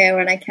childcare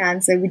when I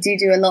can. So we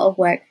do a lot of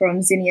work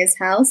from Zinnia's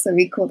house. So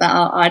we call that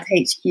our art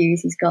HQ.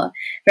 He's got a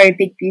very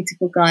big,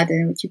 beautiful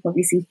garden, which you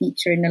probably see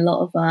feature in a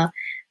lot of our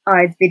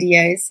art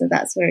videos. So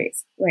that's where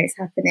it's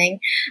happening.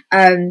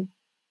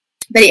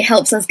 But it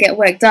helps us get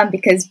work done,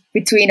 because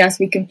between us,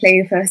 we can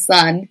play with her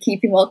son,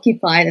 keep him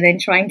occupied, and then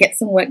try and get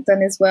some work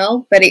done as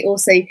well. But it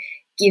also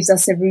gives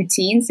us a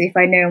routine. So if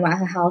I know I'm at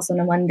her house on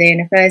a Monday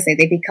and a Thursday,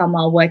 they become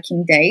our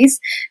working days.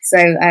 So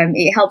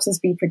it helps us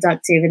be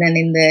productive. And then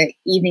in the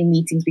evening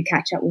meetings, we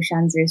catch up with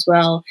Shanza as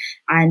well.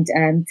 And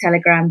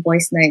Telegram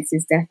voice notes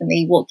is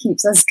definitely what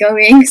keeps us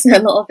going. So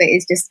a lot of it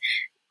is just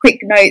quick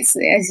notes,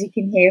 as you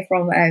can hear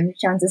from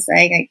Shanza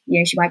saying,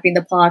 she might be in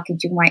the park and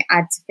she might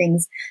add to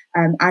things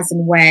as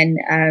and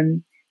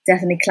when.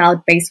 Definitely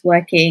cloud-based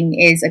working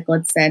is a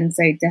godsend.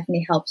 So it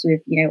definitely helps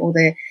with, all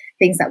the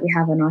things that we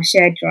have on our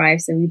shared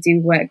drive. So we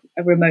do work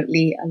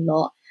remotely a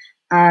lot.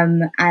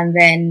 And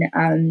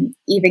then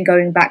even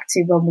going back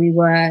to when we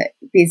were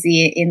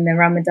busy in the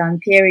Ramadan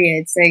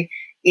period. So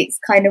it's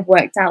kind of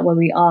worked out where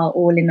we are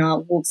all in our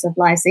walks of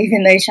life. So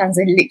even though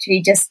Shanza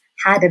literally just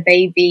had a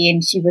baby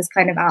and she was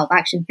kind of out of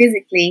action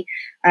physically,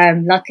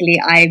 luckily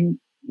I'm,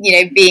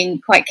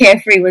 being quite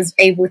carefree, was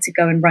able to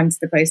go and run to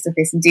the post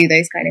office and do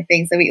those kind of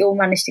things. So we all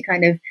managed to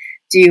kind of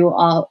do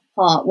our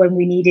part when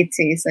we needed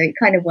to. So it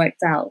kind of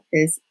worked out,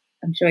 because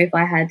I'm sure if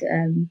I had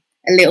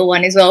a little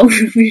one as well,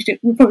 we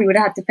probably would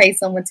have had to pay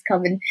someone to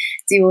come and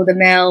do all the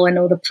mail and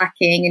all the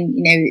packing. And,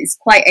 it's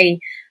quite a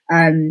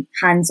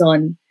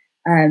hands-on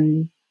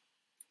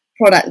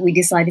product we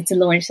decided to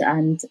launch,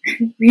 and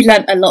we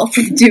learned a lot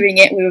from doing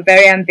it. We were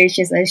very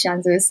ambitious, as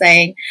Shanza was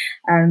saying,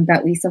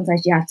 but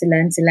sometimes you have to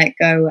learn to let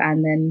go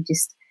and then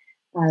just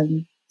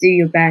do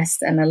your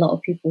best. And a lot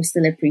of people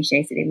still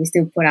appreciated it. We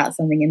still put out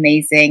something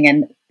amazing,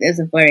 and there's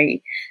a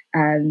very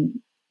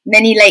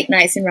many late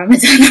nights in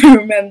Ramadan I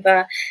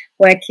remember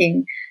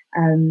working,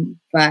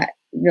 but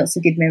lots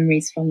of good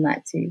memories from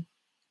that too.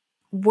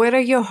 What are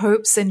your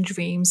hopes and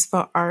dreams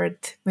for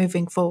art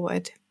moving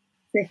forward?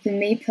 So for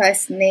me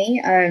personally,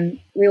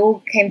 we all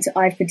came to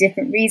art for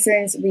different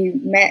reasons. We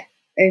met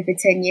over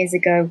 10 years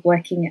ago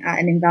working at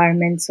an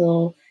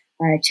environmental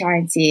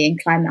charity and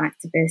climate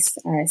activist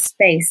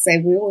space. So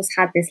we always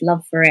had this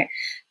love for it.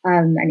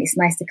 And it's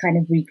nice to kind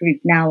of regroup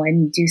now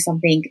and do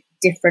something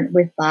different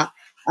with that,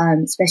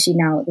 especially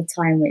now at the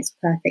time where it's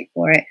perfect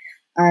for it.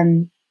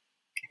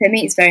 for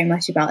me, it's very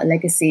much about a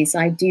legacy. So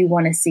I do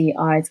want to see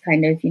art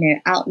kind of,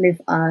 outlive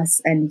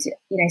us and,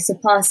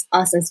 surpass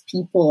us as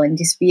people and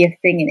just be a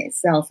thing in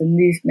itself, a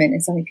movement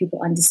and something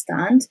people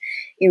understand.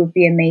 It would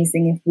be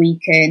amazing if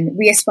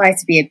we aspire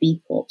to be a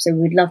B Corp. So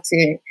we'd love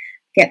to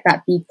get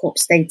that B Corp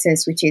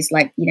status, which is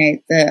like,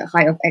 the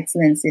height of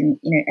excellence in,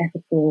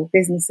 ethical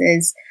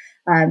businesses.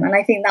 And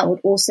I think that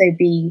would also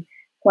be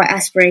quite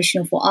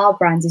aspirational for our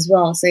brands as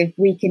well. So if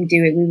we can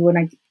do it, we want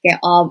to get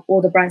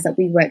all the brands that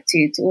we work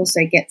to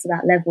also get to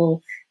that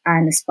level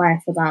and aspire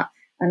for that.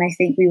 And I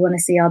think we want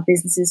to see our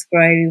businesses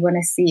grow. We want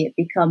to see it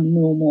become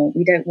normal.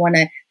 We don't want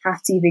to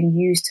have to even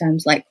use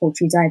terms like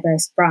culturally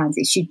diverse brands.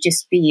 It should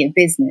just be a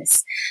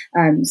business.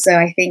 So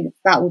I think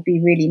that would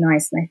be really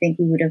nice. And I think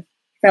we would have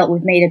felt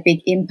we've made a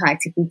big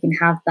impact if we can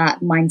have that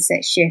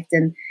mindset shift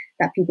and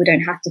that people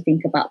don't have to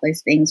think about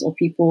those things, or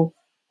people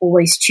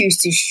always choose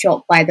to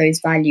shop by those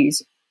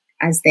values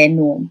as their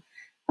norm.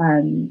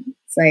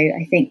 So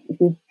I think if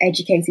we've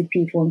educated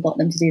people and got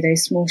them to do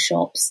those small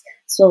shops,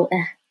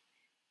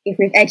 if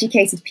we've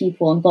educated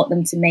people and got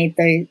them to make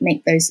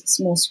those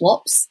small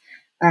swaps,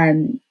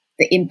 the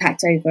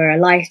impact over a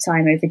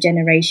lifetime, over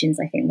generations,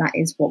 I think that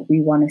is what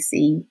we want to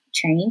see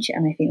change.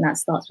 And I think that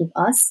starts with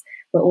us.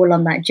 We're all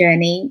on that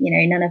journey.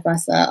 None of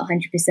us are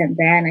 100%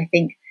 there. And I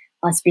think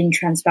us being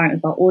transparent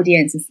with our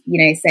audience is,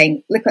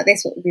 saying, look at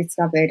this, what we've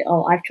discovered.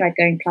 Oh, I've tried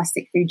going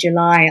plastic free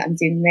July. I'm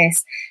doing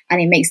this.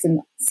 And it makes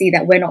them see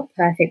that we're not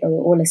perfect, but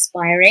we're all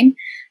aspiring.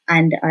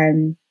 And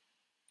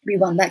we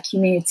want that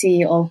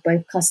community of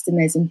both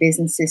customers and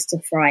businesses to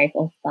thrive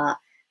off that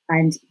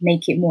and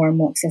make it more and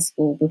more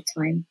accessible with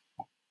time.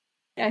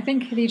 I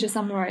think Khadija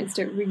summarized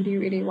it really,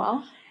 really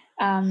well.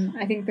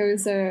 I think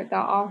those are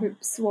our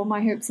hopes, well,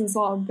 my hopes as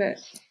well. But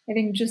I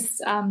think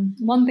just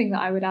one thing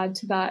that I would add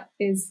to that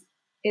is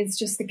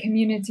just the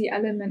community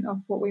element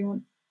of what we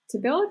want to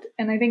build.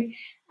 And I think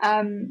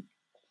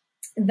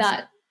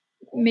that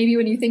maybe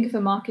when you think of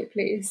a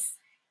marketplace,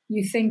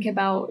 you think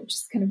about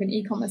just kind of an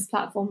e-commerce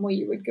platform where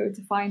you would go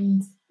to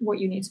find what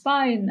you need to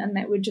buy, and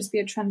that would just be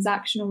a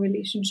transactional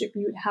relationship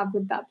you would have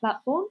with that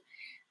platform.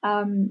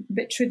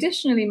 But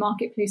traditionally,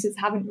 marketplaces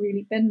haven't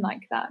really been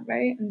like that,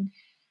 right?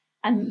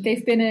 And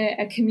they've been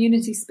a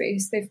community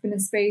space. They've been a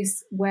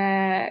space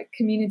where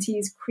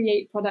communities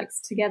create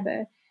products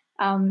together.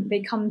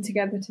 They come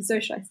together to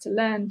socialize, to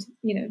learn,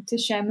 to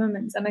share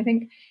moments. And I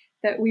think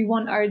that we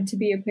want Ard to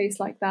be a place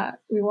like that.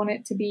 We want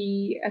it to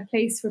be a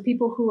place for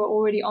people who are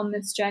already on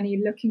this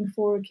journey looking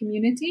for a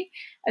community,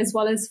 as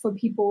well as for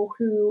people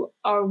who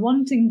are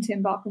wanting to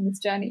embark on this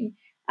journey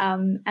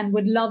and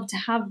would love to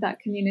have that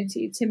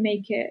community to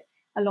make it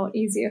a lot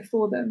easier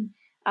for them.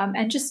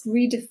 And just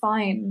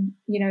redefine,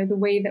 the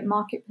way that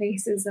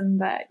marketplaces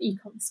and that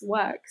e-commerce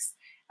works.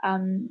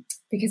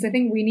 Because I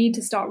think we need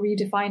to start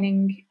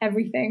redefining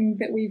everything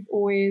that we've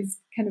always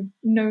kind of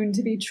known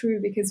to be true,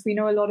 because we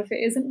know a lot of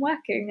it isn't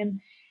working.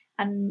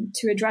 And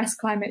to address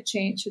climate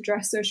change, to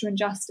address social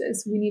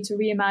injustice, we need to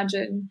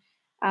reimagine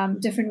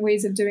different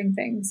ways of doing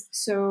things.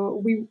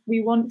 So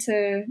we want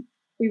to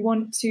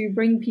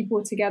bring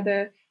people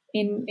together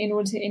in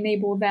order to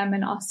enable them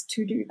and us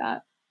to do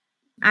that.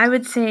 I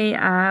would say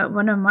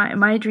one of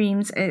my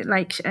dreams,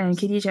 like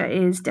Khadija,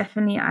 is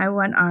definitely I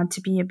want Ard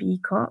to be a B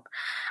Corp.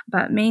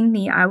 But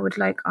mainly I would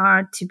like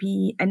Ard to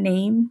be a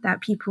name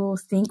that people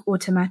think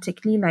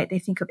automatically, like they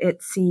think of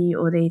Etsy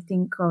or they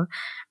think of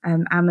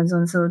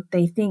Amazon. So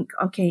they think,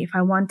 okay, if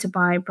I want to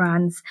buy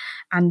brands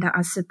and that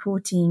are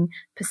supporting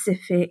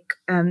Pacific,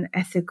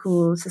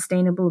 ethical,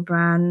 sustainable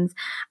brands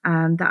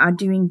that are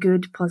doing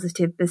good,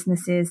 positive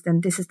businesses,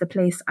 then this is the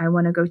place I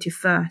want to go to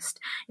first.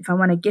 If I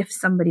want to gift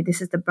somebody,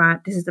 this is the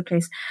brand, this is the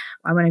place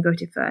I want to go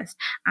to first.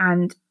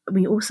 And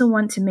we also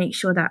want to make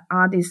sure that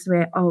Ard is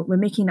where, we're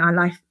making our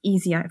life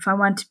easier. If I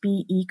want to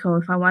be eco,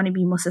 if I want to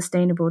be more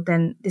sustainable,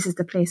 then this is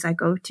the place I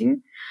go to.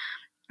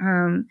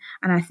 And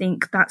I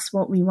think that's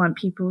what we want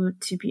people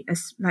to be,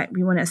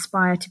 we want to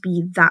aspire to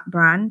be that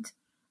brand.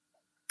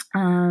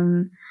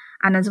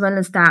 And as well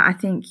as that, I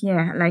think,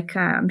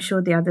 I'm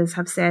sure the others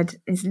have said,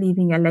 is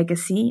leaving a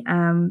legacy.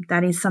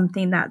 That is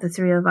something that the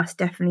three of us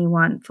definitely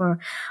want for.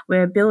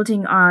 We're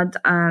building Ard,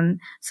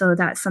 so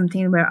that's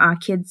something where our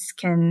kids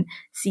can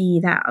see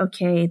that,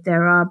 okay,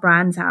 there are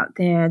brands out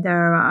there that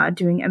are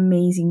doing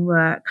amazing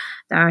work,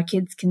 that our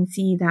kids can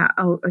see that,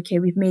 oh, okay,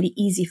 we've made it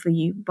easy for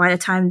you. By the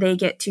time they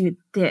get to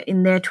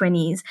in their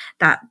 20s,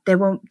 that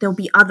there'll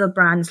be other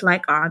brands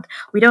like Ard.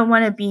 We don't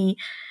want to be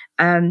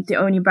the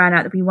only brand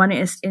out there. We want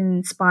to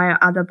inspire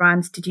other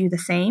brands to do the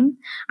same.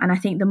 And I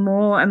think the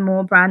more and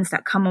more brands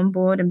that come on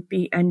board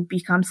and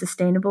become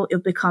sustainable,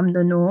 it'll become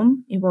the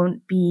norm. It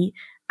won't be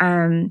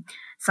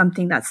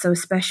something that's so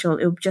special.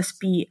 It'll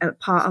just be a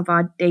part of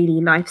our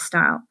daily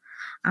lifestyle.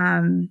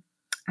 And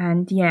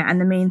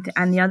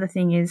the other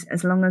thing is,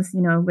 as long as,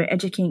 we're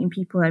educating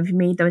people and we've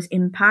made those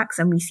impacts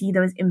and we see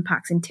those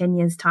impacts in 10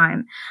 years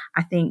time,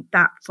 I think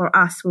that for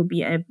us will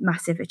be a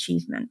massive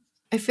achievement.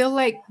 I feel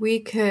like we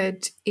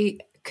could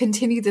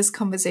continue this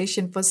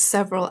conversation for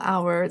several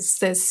hours.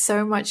 There's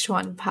so much to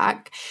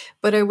unpack,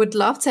 but I would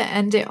love to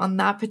end it on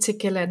that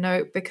particular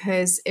note,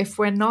 because if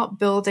we're not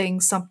building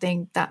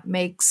something that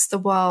makes the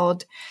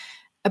world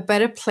a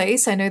better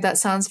place, I know that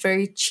sounds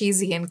very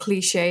cheesy and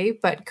cliche,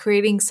 but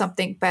creating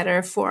something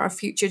better for our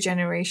future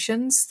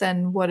generations,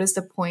 then what is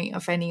the point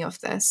of any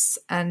of this?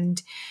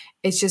 And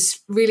it's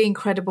just really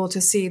incredible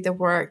to see the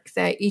work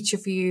that each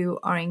of you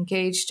are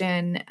engaged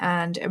in.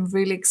 And I'm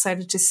really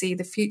excited to see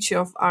the future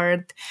of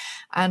art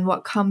and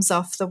what comes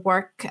off the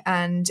work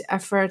and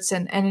efforts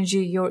and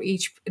energy you're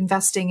each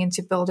investing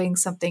into building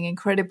something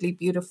incredibly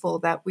beautiful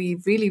that we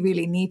really,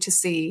 really need to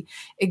see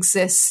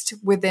exist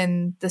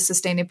within the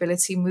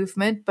sustainability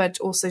movement, but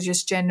also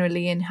just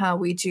generally in how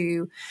we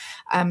do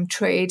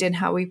trade and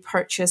how we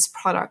purchase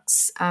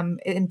products,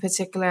 in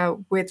particular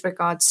with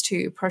regards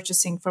to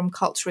purchasing from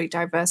culturally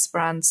diverse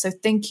brands. So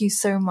thank you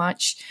so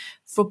much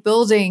for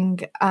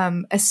building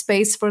a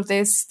space for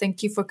this.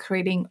 Thank you for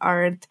creating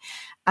art,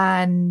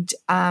 and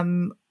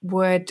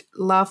would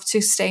love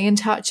to stay in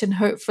touch and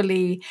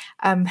hopefully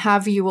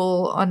have you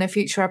all on a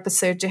future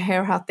episode to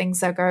hear how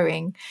things are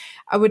going.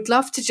 I would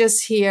love to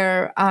just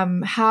hear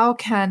how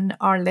can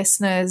our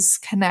listeners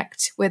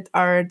connect with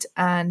art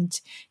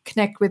and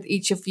connect with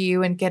each of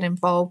you and get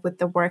involved with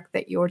the work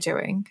that you're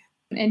doing.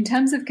 In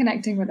terms of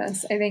connecting with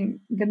us, I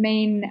think the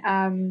main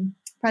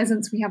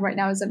presence we have right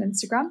now is on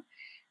Instagram.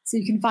 So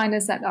you can find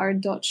us at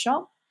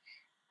art.shop.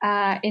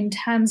 In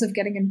terms of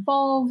getting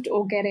involved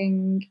or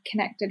getting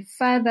connected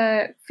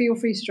further, feel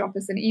free to drop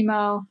us an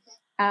email.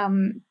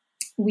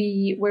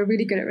 We're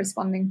really good at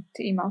responding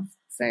to emails.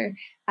 So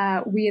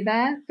we are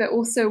there, but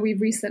also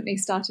we've recently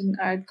started an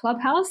Art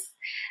Clubhouse,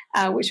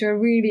 which we're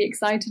really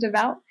excited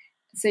about.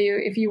 So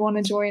if you want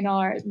to join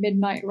our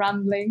midnight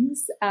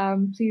ramblings,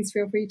 please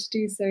feel free to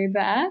do so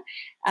there.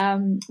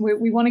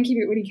 We want to keep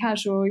it really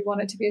casual. We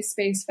want it to be a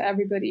space for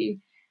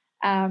everybody.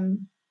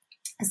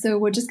 So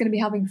we're just going to be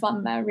having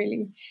fun there,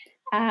 really.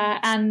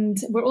 And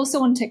we're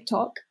also on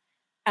TikTok.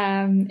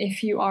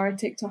 If you are a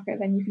TikToker,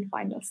 then you can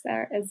find us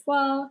there as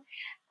well.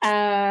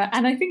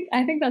 And I think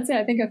that's it.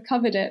 I think I've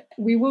covered it.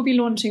 We will be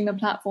launching the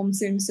platform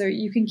soon, so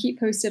you can keep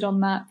posted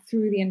on that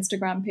through the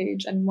Instagram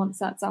page. And once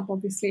that's up,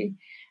 obviously,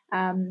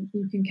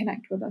 you can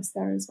connect with us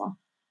there as well.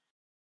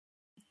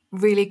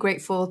 Really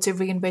grateful to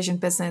Re-envision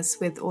Business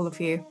with all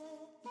of you.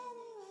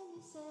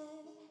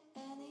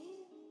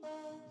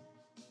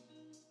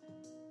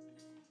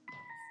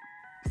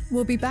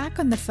 We'll be back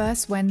on the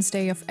first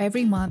Wednesday of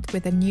every month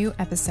with a new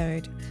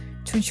episode.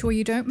 To ensure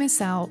you don't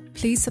miss out,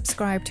 please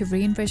subscribe to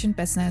Re-envision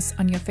Business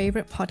on your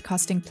favorite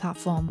podcasting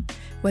platform,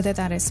 whether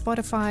that is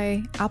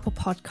Spotify, Apple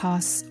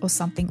Podcasts, or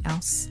something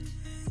else.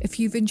 If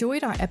you've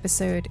enjoyed our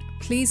episode,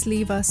 please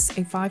leave us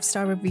a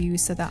 5-star review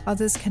so that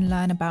others can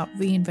learn about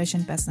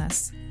Re-envision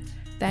Business.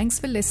 Thanks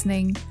for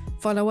listening.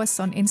 Follow us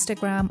on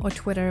Instagram or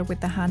Twitter with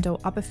the handle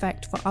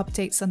UpEffect for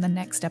updates on the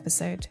next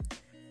episode.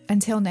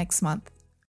 Until next month.